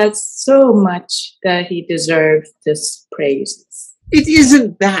 Is that so much that he deserves this praise? It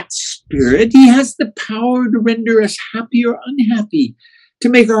isn't that, Spirit. He has the power to render us happy or unhappy, to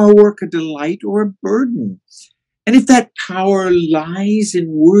make our work a delight or a burden. And if that power lies in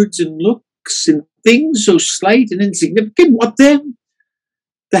words and looks, in things so slight and insignificant, what then?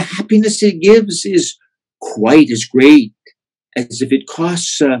 The happiness it gives is quite as great as if it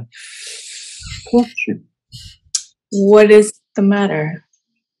costs a fortune. What is the matter?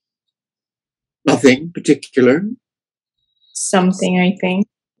 Nothing particular. Something, I think.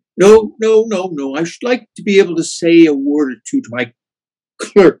 No. I should like to be able to say a word or two to my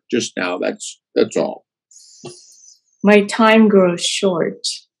clerk just now. That's all. My time grows short.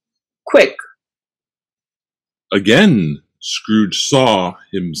 Quick. Again, Scrooge saw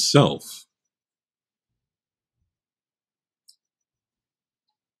himself.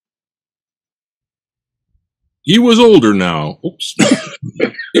 He was older now. Oops.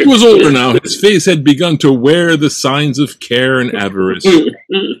 He was older now. His face had begun to wear the signs of care and avarice.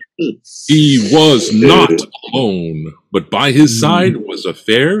 He was not alone, but by his side was a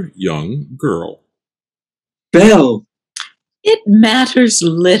fair young girl. Belle. It matters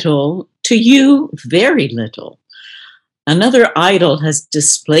little, to you very little. Another idol has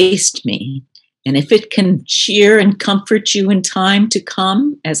displaced me, and if it can cheer and comfort you in time to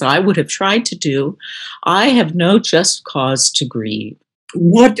come, as I would have tried to do, I have no just cause to grieve.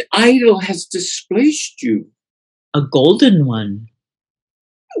 What idol has displaced you? A golden one.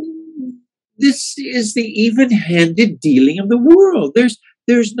 This is the even-handed dealing of the world.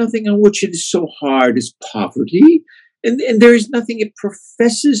 There's nothing on which it is so hard as poverty, and there is nothing it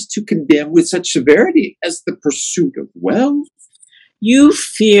professes to condemn with such severity as the pursuit of wealth. You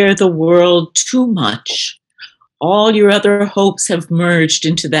fear the world too much. All your other hopes have merged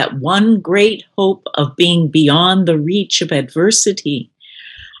into that one great hope of being beyond the reach of adversity.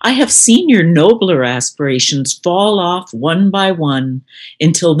 I have seen your nobler aspirations fall off one by one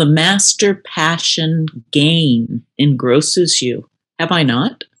until the master passion, gain, engrosses you. Have I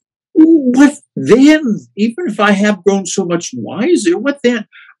not? What then? Even if I have grown so much wiser, what then?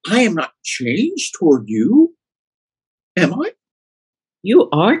 I am not changed toward you. Am I? You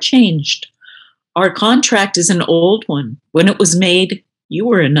are changed. Our contract is an old one. When it was made, you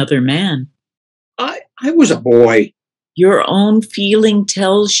were another man. I was a boy. Your own feeling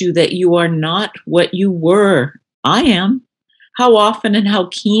tells you that you are not what you were. I am. How often and how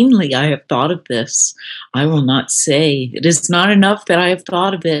keenly I have thought of this, I will not say. It is not enough that I have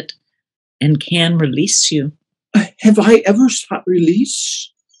thought of it and can release you. Have I ever sought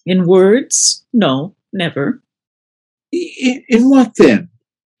release? In words? No, never. In what then?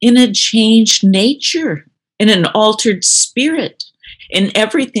 In a changed nature, in an altered spirit, in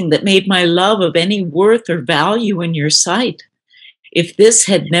everything that made my love of any worth or value in your sight. If this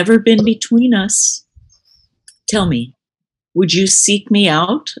had never been between us, tell me, would you seek me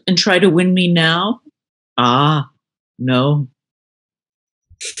out and try to win me now? Ah, no.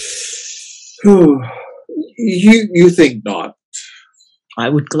 You think not? I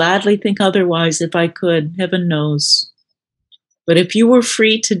would gladly think otherwise if I could, heaven knows. But if you were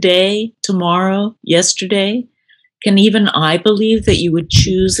free today, tomorrow, yesterday, can even I believe that you would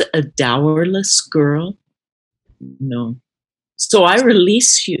choose a dowerless girl? No. So I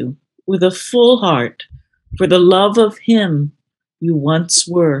release you with a full heart for the love of him you once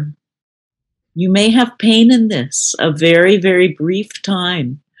were. You may have pain in this, a very, very brief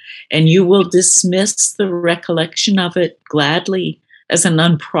time, and you will dismiss the recollection of it gladly as an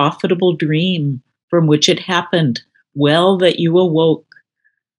unprofitable dream from which it happened well that you awoke.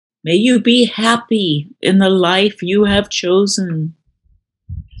 May you be happy in the life you have chosen.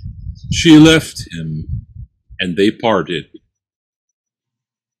 She left him, and they parted.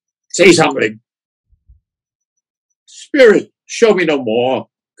 Say something. Spirit, show me no more.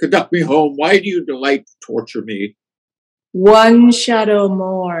 Conduct me home. Why do you delight to torture me? One shadow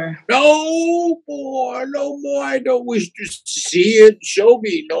more. No more, no more. I don't wish to see it. Show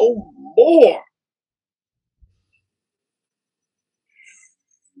me no more.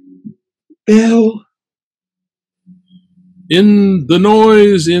 Belle. The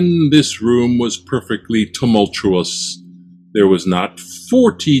noise in this room was perfectly tumultuous. There was not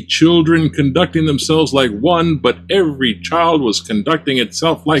 40 children conducting themselves like one, but every child was conducting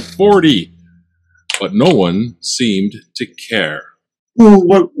itself like 40. But no one seemed to care. Oh,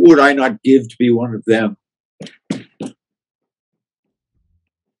 what would I not give to be one of them?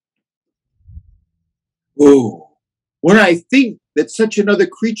 Oh, when I think that such another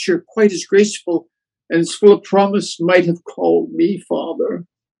creature, quite as graceful and as full of promise, might have called me father.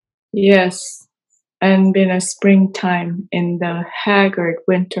 Yes, and been a springtime in the haggard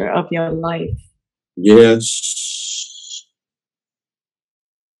winter of your life. Yes.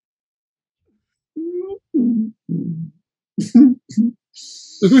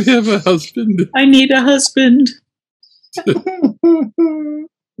 We have a husband. I need a husband.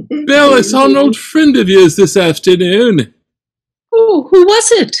 Bill, I saw an old friend of yours this afternoon. Oh, who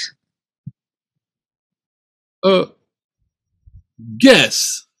was it?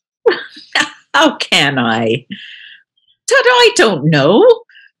 Guess. How can I? I don't know.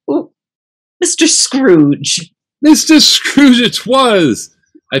 Oh, Mr. Scrooge. Mr. Scrooge it was.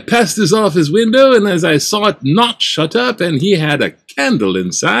 I passed his office window, and as I saw it not shut up and he had a candle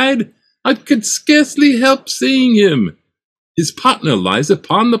inside, I could scarcely help seeing him. His partner lies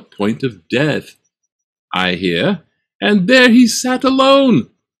upon the point of death, I hear, and there he sat alone,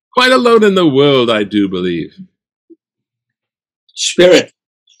 quite alone in the world, I do believe. Spirit,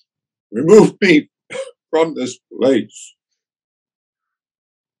 remove me from this place.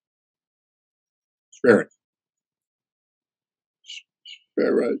 Spirit.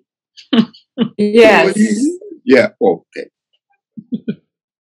 Spirit. Yes. Please. Yeah, okay.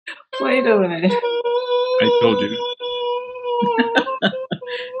 Wait a minute. I told you.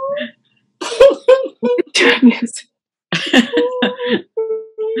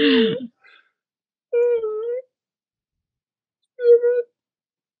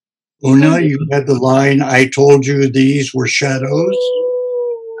 Una, you had the line, I told you these were shadows.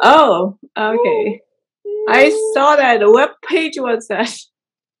 Oh, okay. I saw that. What page was that?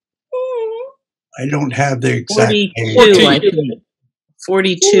 I don't have the exact 42, I think.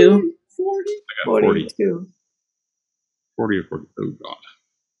 42. 42. 40 or 40. Oh, God.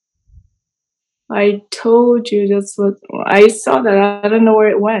 I told you that's what I saw that. I don't know where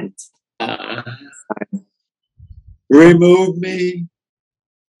it went. Remove me.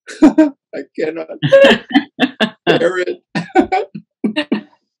 I cannot bear it.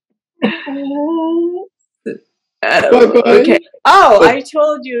 Okay. Oh, I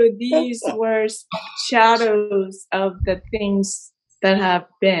told you these were shadows of the things that have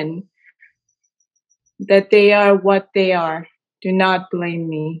been. That they are what they are. Do not blame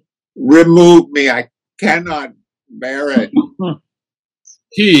me. Remove me. I cannot bear it.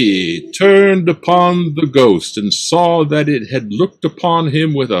 He turned upon the ghost and saw that it had looked upon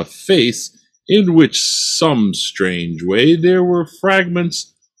him with a face in which some strange way there were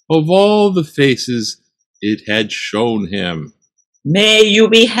fragments of all the faces it had shown him. May you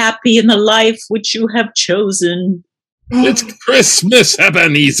be happy in the life which you have chosen. It's Christmas,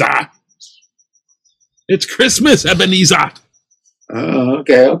 Ebenezer! It's Christmas, Ebenezer!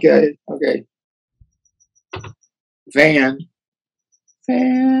 Okay. Fan.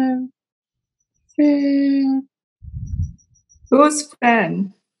 Who's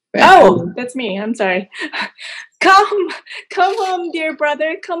fan? Oh, that's me. I'm sorry. Come home, dear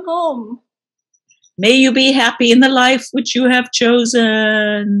brother. Come home. May you be happy in the life which you have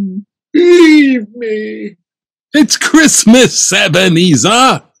chosen. Leave me. It's Christmas,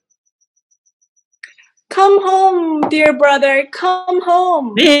 Ebenezer! Come home, dear brother. Come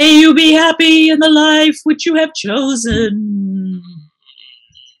home. May you be happy in the life which you have chosen.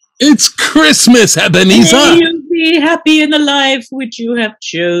 It's Christmas, Ebenezer! May you be happy in the life which you have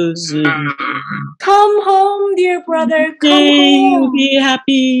chosen. Come home, dear brother. Come May you home. be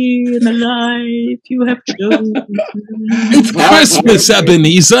happy in the life you have chosen. It's Christmas,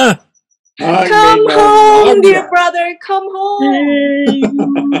 Ebenezer! Come home, dear brother. Come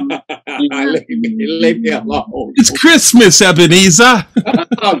home. Leave me alone. It's Christmas, Ebenezer!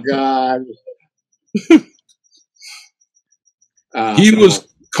 Oh, God. He was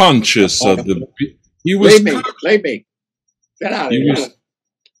conscious of the... He was, Leave me. Get out of here.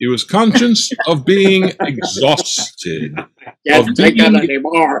 He was conscious of being exhausted. Can't take it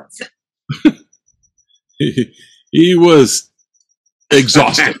anymore. He was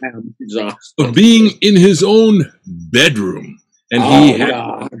exhausted of being in his own bedroom, and he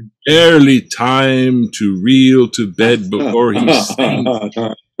had barely time to reel to bed before he sank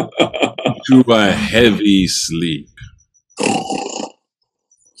to a heavy sleep.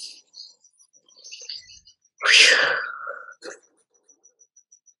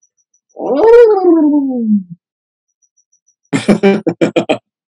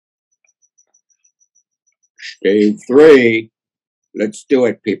 Stage 3. Let's do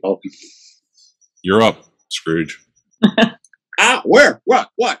it, people. You're up, Scrooge. Where? What?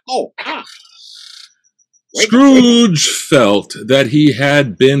 Oh, Scrooge felt that he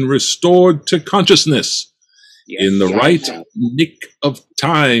had been restored to consciousness. in the right nick of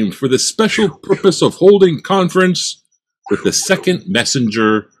time for the special purpose of holding conference with the second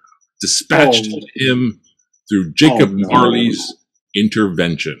messenger dispatched to him through Jacob Marley's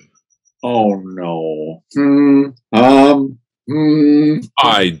intervention. Oh no.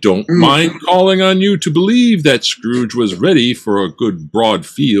 I don't mind calling on you to believe that Scrooge was ready for a good broad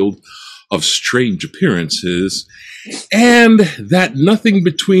field of strange appearances, and that nothing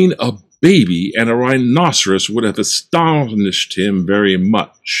between a baby and a rhinoceros would have astonished him very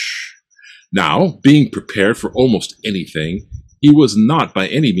much. Now, being prepared for almost anything, he was not by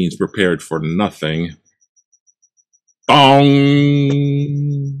any means prepared for nothing.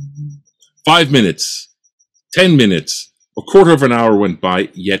 Bong! 5 minutes, 10 minutes, a quarter of an hour went by,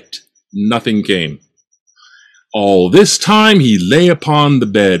 yet nothing came. All this time he lay upon the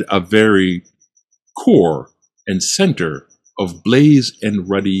bed, a very core and center of blaze and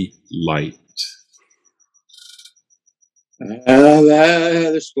ruddy light.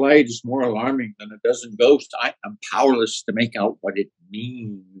 This light is more alarming than a dozen ghosts. I am powerless to make out what it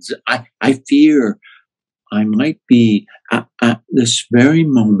means. I fear I might be, at this very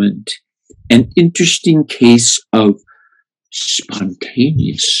moment, an interesting case of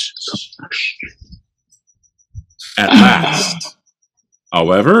spontaneous combustion. At last,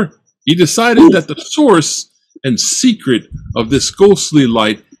 however, he decided that the source and secret of this ghostly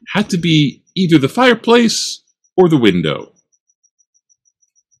light had to be either the fireplace or the window.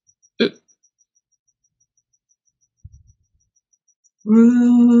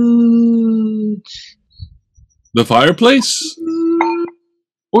 The fireplace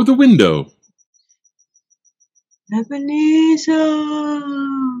or the window? Ebenezer.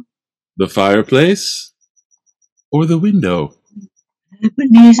 The fireplace or the window?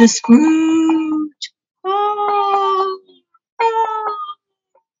 Ebenezer Scrooge. Oh, oh.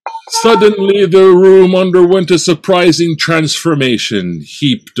 Suddenly the room underwent a surprising transformation.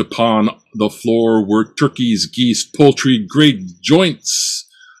 Heaped upon the floor were turkeys, geese, poultry, great joints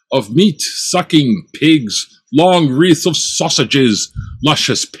of meat, sucking pigs, long wreaths of sausages,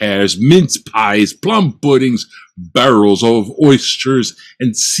 luscious pears, mince pies, plum puddings, barrels of oysters,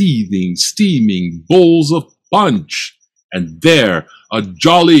 and seething, steaming bowls of punch. And there, a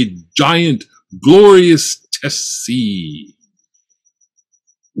jolly, giant, glorious Tessie.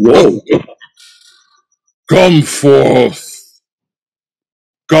 Whoa! Come forth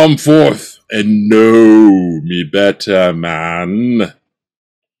and know me better, man.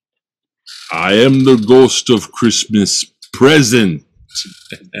 I am the ghost of Christmas present.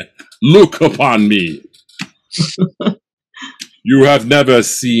 Look upon me. You have never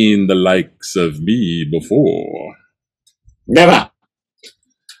seen the likes of me before. Never.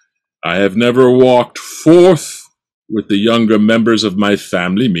 I have never walked forth with the younger members of my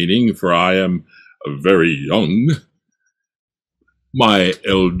family, meaning, for I am very young. My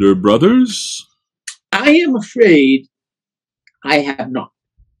elder brothers? I am afraid I have not.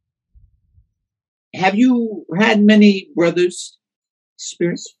 Have you had many brothers,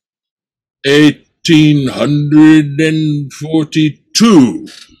 spirits? 1842.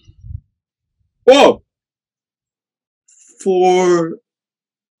 Whoa! For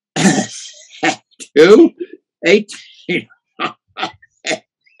two? 18.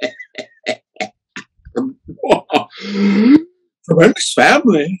 Tremendous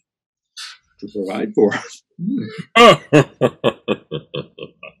family to provide for.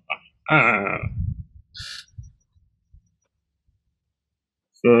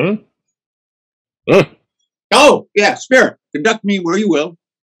 Oh, yeah, spirit, conduct me where you will.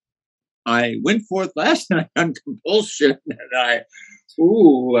 I went forth last night on compulsion, and I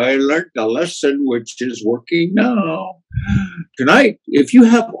learned a lesson which is working now. Tonight, if you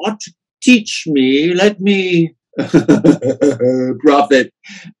have aught to teach me, let me profit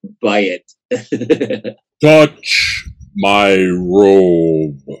by it. Touch my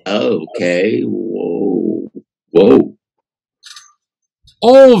robe. Okay, whoa.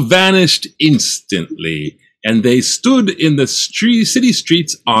 All vanished instantly, and they stood in the city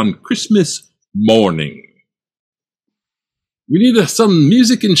streets on Christmas morning. We need some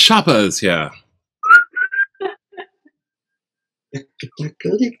music and shoppers here. Get your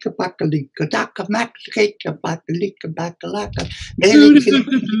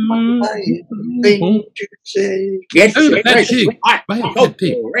that first pig. shot. Buy Go, that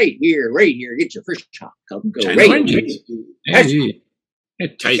pig. go right here. Get your first shot. Go China right orange. here. Hey.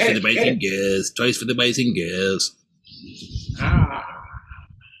 Toys for the boys and girls. Toys for the boys and girls.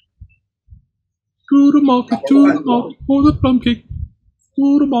 To the market, for the plum cake.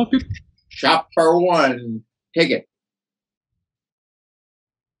 To the market. Shop for one. Take it.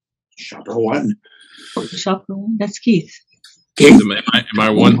 Shopper one. Oh, shopper one. That's Keith. Am I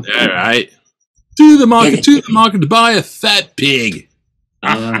one? All right. To the market to buy a fat pig.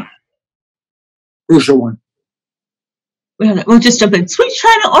 Crucial one. We'll just jump in. Sweet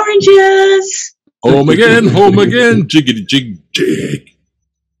China oranges. Home again, jiggity jig jig.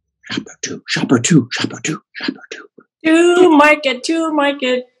 Shopper two. To market,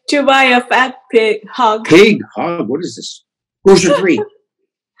 to buy a fat pig hog. Pig hog. What is this? Grocer three.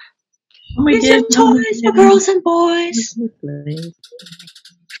 These are toys for girls and boys.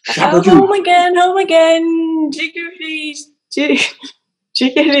 Shopper two. Home again, jiggity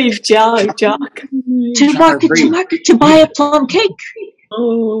jog. To market to buy a plum cake.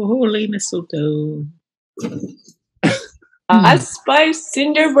 Oh, holy mistletoe. I spice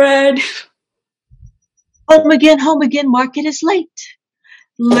gingerbread. Home again, market is late.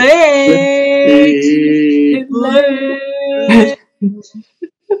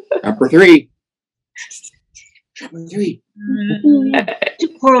 Shopper three. To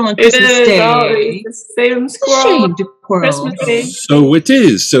quarrel on Christmas It is Day. always the same squirrel. Shame to quarrel. Christmas Day. So it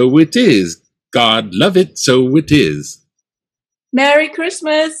is. God love it, so it is. Merry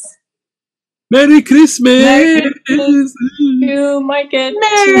Christmas. Merry Christmas. Merry Christmas. To market.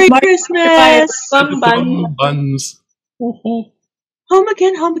 Merry Christmas. Plum bun. Buns. Home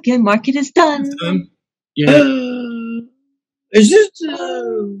again, market is done. Yeah. Is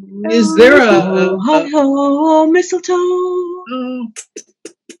there Ho, ho, mistletoe.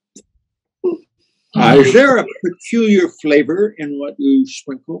 Is there a peculiar flavor in what you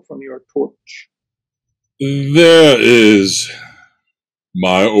sprinkle from your torch? There is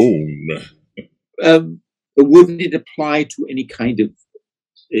my own. Wouldn't it apply to any kind of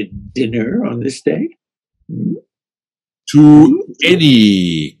dinner on this day? To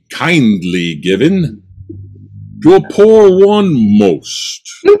any kindly given, to a poor one most.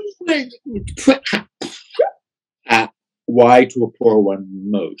 Why to a poor one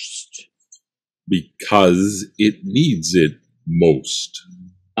most? Because it needs it most.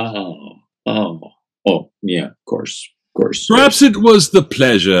 Yeah, of course. Perhaps it was the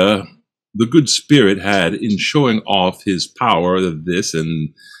pleasure the good spirit had in showing off his power of this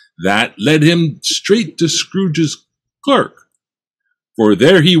and that led him straight to Scrooge's clerk. For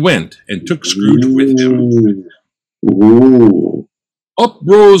there he went and took Scrooge with him. Ooh. Up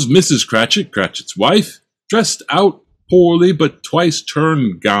rose Mrs. Cratchit, Cratchit's wife, dressed out poorly but twice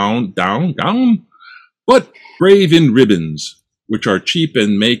turned gown, but brave in ribbons, which are cheap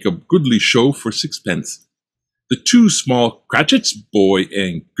and make a goodly show for sixpence. The two small Cratchits, boy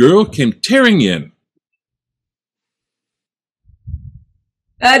and girl, came tearing in.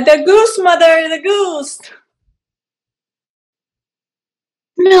 The goose, mother, the goose.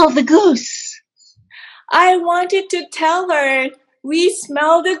 Smell the goose. I wanted to tell her we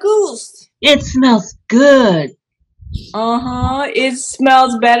smell the goose. It smells good. It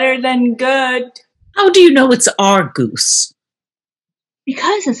smells better than good. How do you know it's our goose?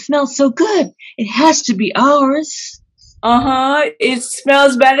 Because it smells so good. It has to be ours. It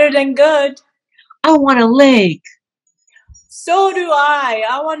smells better than good. I want a leg. So do I.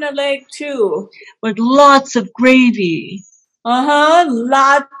 I want a leg too. With lots of gravy.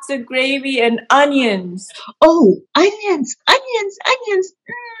 Lots of gravy and onions. Oh, onions.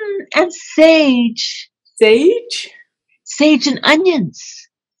 And sage. Sage? Sage and onions.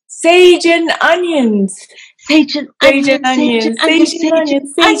 Sage and onions. Sage and onions.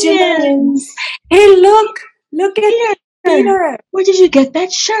 Hey, look at Peter. Where did you get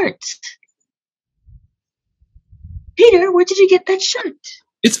that shirt? Peter, where did you get that shirt?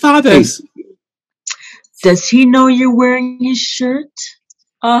 It's Father's. Does he know you're wearing his shirt?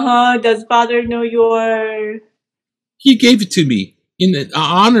 Does Father know your... He gave it to me in an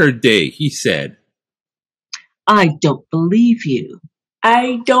honor day, he said. I don't believe you.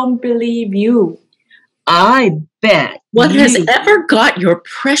 I don't believe you. I bet. What has ever got your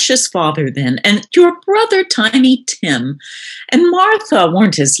precious father then, and your brother Tiny Tim, and Martha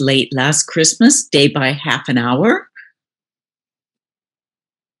weren't as late last Christmas day by half an hour?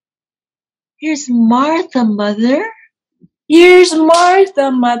 Here's Martha, Mother. Here's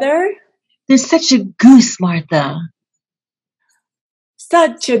Martha, Mother. There's such a goose, Martha.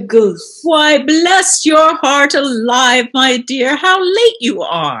 Such a goose. Why, bless your heart alive, my dear, how late you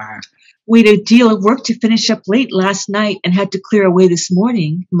are. We had a deal of work to finish up late last night and had to clear away this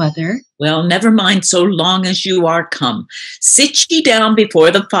morning, Mother. Well, never mind so long as you are come. Sit ye down before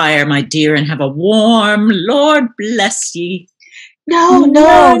the fire, my dear, and have a warm, Lord bless ye.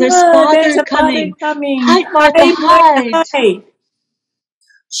 No, there's Father coming. Hide, Martha, hide.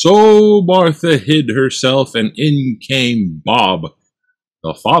 So Martha hid herself, and in came Bob,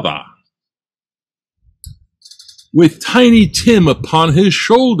 the father. with Tiny Tim upon his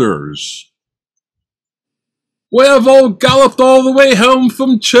shoulders. We've all galloped all the way home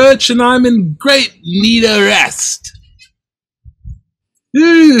from church, and I'm in great need of rest.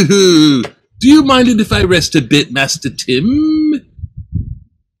 Ooh, do you mind it if I rest a bit, Master Tim?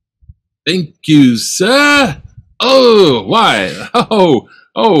 Thank you, sir. Oh, why?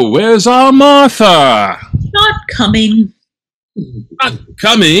 Where's our Martha? Not coming. Not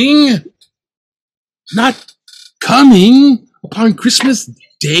coming? Not coming upon Christmas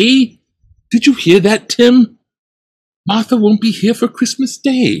Day? Did you hear that, Tim? Martha won't be here for Christmas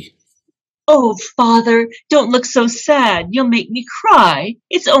Day. Oh, Father, don't look so sad. You'll make me cry.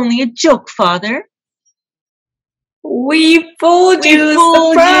 It's only a joke, Father. We fooled you.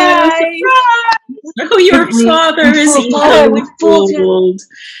 Surprise! Oh, your father is easily fooled him. fooled.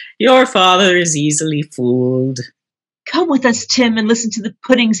 Your father is easily fooled. Come with us, Tim, and listen to the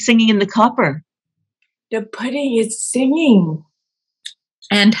pudding singing in the copper. The pudding is singing.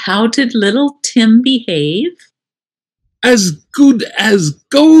 And how did little Tim behave? As good as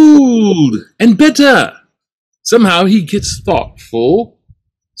gold, and better. Somehow he gets thoughtful,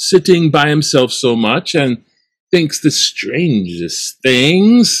 sitting by himself so much, and thinks the strangest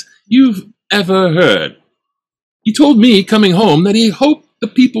things you've ever heard. He told me coming home that he hoped the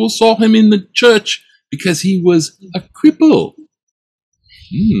people saw him in the church because he was a cripple.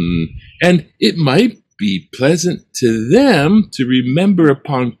 And it might be pleasant to them to remember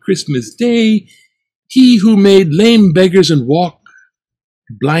upon Christmas Day he who made lame beggars and walk,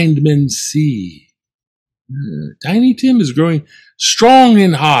 blind men see. Tiny Tim is growing strong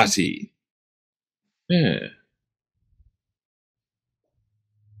and hearty.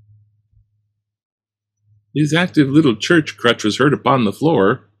 His active little church crutch was heard upon the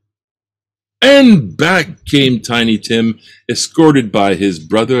floor. And back came Tiny Tim, escorted by his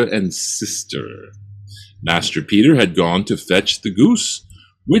brother and sister. Master Peter had gone to fetch the goose,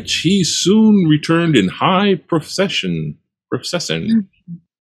 which he soon returned in high procession.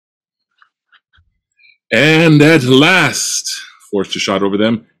 And at last, forced a shot over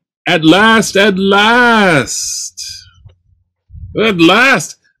them, at last, the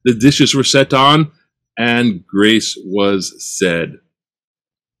dishes were set on, and grace was said.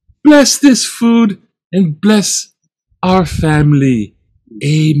 Bless this food, and bless our family.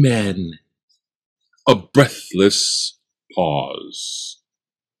 Amen. A breathless pause.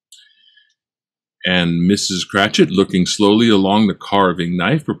 And Mrs. Cratchit, looking slowly along the carving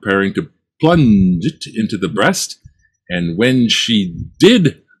knife, preparing to plunge it into the breast, and when she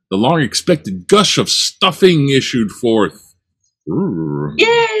did, the long-expected gush of stuffing issued forth.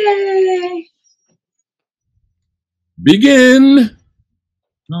 Yay! Begin!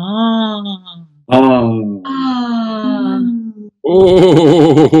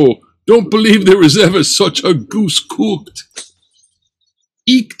 Oh, don't believe there was ever such a goose cooked.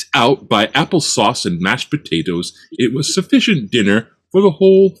 Eked out by applesauce and mashed potatoes, it was sufficient dinner for the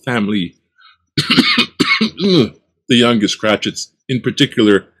whole family. The youngest Cratchits, in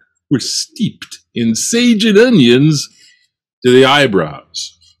particular, were steeped in sage and onions to the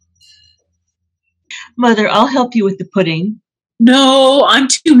eyebrows. Mother, I'll help you with the pudding. No, I'm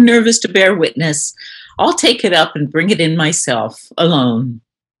too nervous to bear witness. I'll take it up and bring it in myself, alone.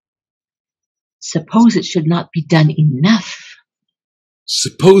 Suppose it should not be done enough.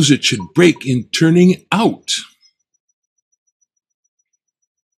 Suppose it should break in turning out.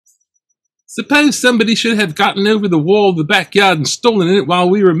 Suppose somebody should have gotten over the wall of the backyard and stolen it while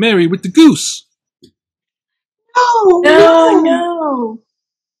we were merry with the goose. No.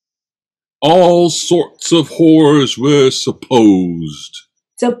 All sorts of horrors were supposed.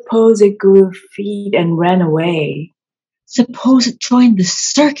 Suppose it grew feet and ran away. Suppose it joined the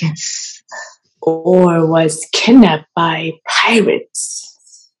circus. Or was kidnapped by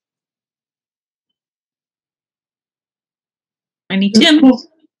pirates. Tiny Tim.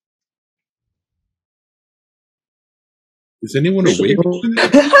 Is anyone awake?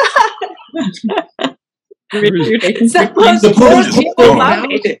 Suppose people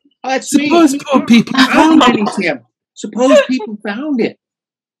found it. Suppose people found it. Suppose people found it.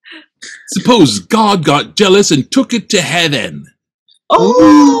 Suppose God got jealous and took it to heaven.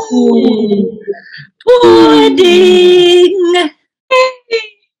 Oh! Pudding!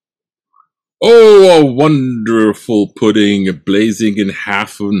 Oh, a wonderful pudding, blazing in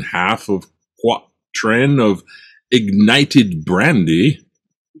half and half of quatrain of ignited brandy.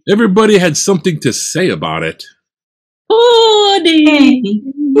 Everybody had something to say about it.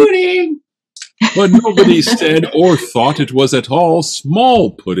 Pudding! Pudding. But nobody said or thought it was at all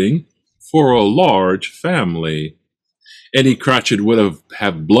small pudding for a large family. Any Cratchit would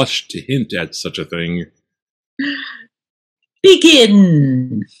have blushed to hint at such a thing.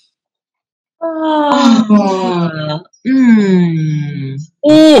 Begin. Oh,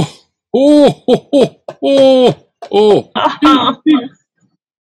 Oh, oh, oh, oh, oh,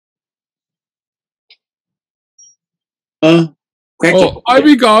 oh. Cratchit. I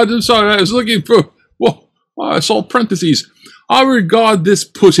regard, I'm sorry, I was looking for, well, I saw parentheses. I regard this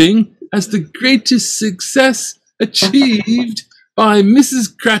pudding as the greatest success achieved by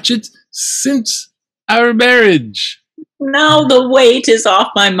Mrs. Cratchit since our marriage. Now the weight is off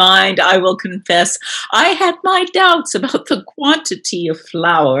my mind, I will confess. I had my doubts about the quantity of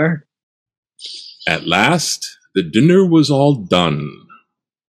flour. At last, the dinner was all done,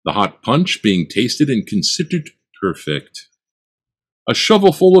 the hot punch being tasted and considered perfect. A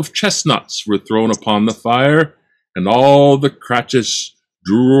shovelful of chestnuts were thrown upon the fire, and all the Cratchits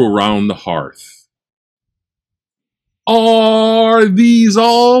drew around the hearth. Are these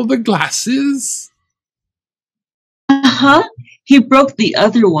all the glasses? He broke the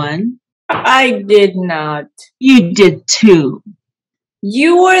other one. I did not. You did too.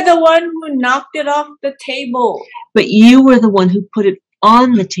 You were the one who knocked it off the table. But you were the one who put it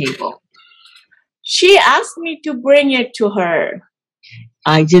on the table. She asked me to bring it to her.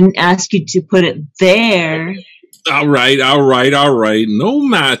 I didn't ask you to put it there. All right. No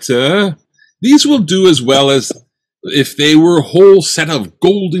matter. These will do as well as if they were a whole set of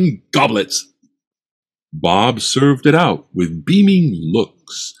golden goblets. Bob served it out with beaming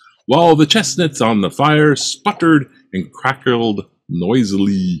looks, while the chestnuts on the fire sputtered and crackled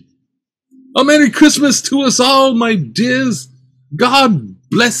noisily. A Merry Christmas to us all, my dears. God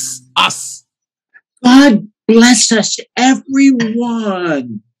bless us. God bless us,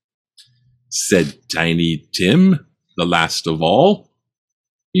 everyone, said Tiny Tim, the last of all.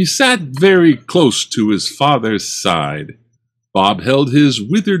 He sat very close to his father's side. Bob held his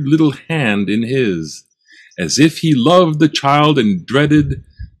withered little hand in his, as if he loved the child and dreaded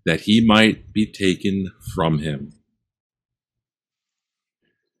that he might be taken from him.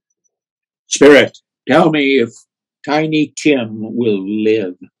 Spirit, tell me if Tiny Tim will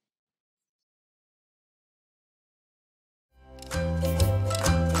live.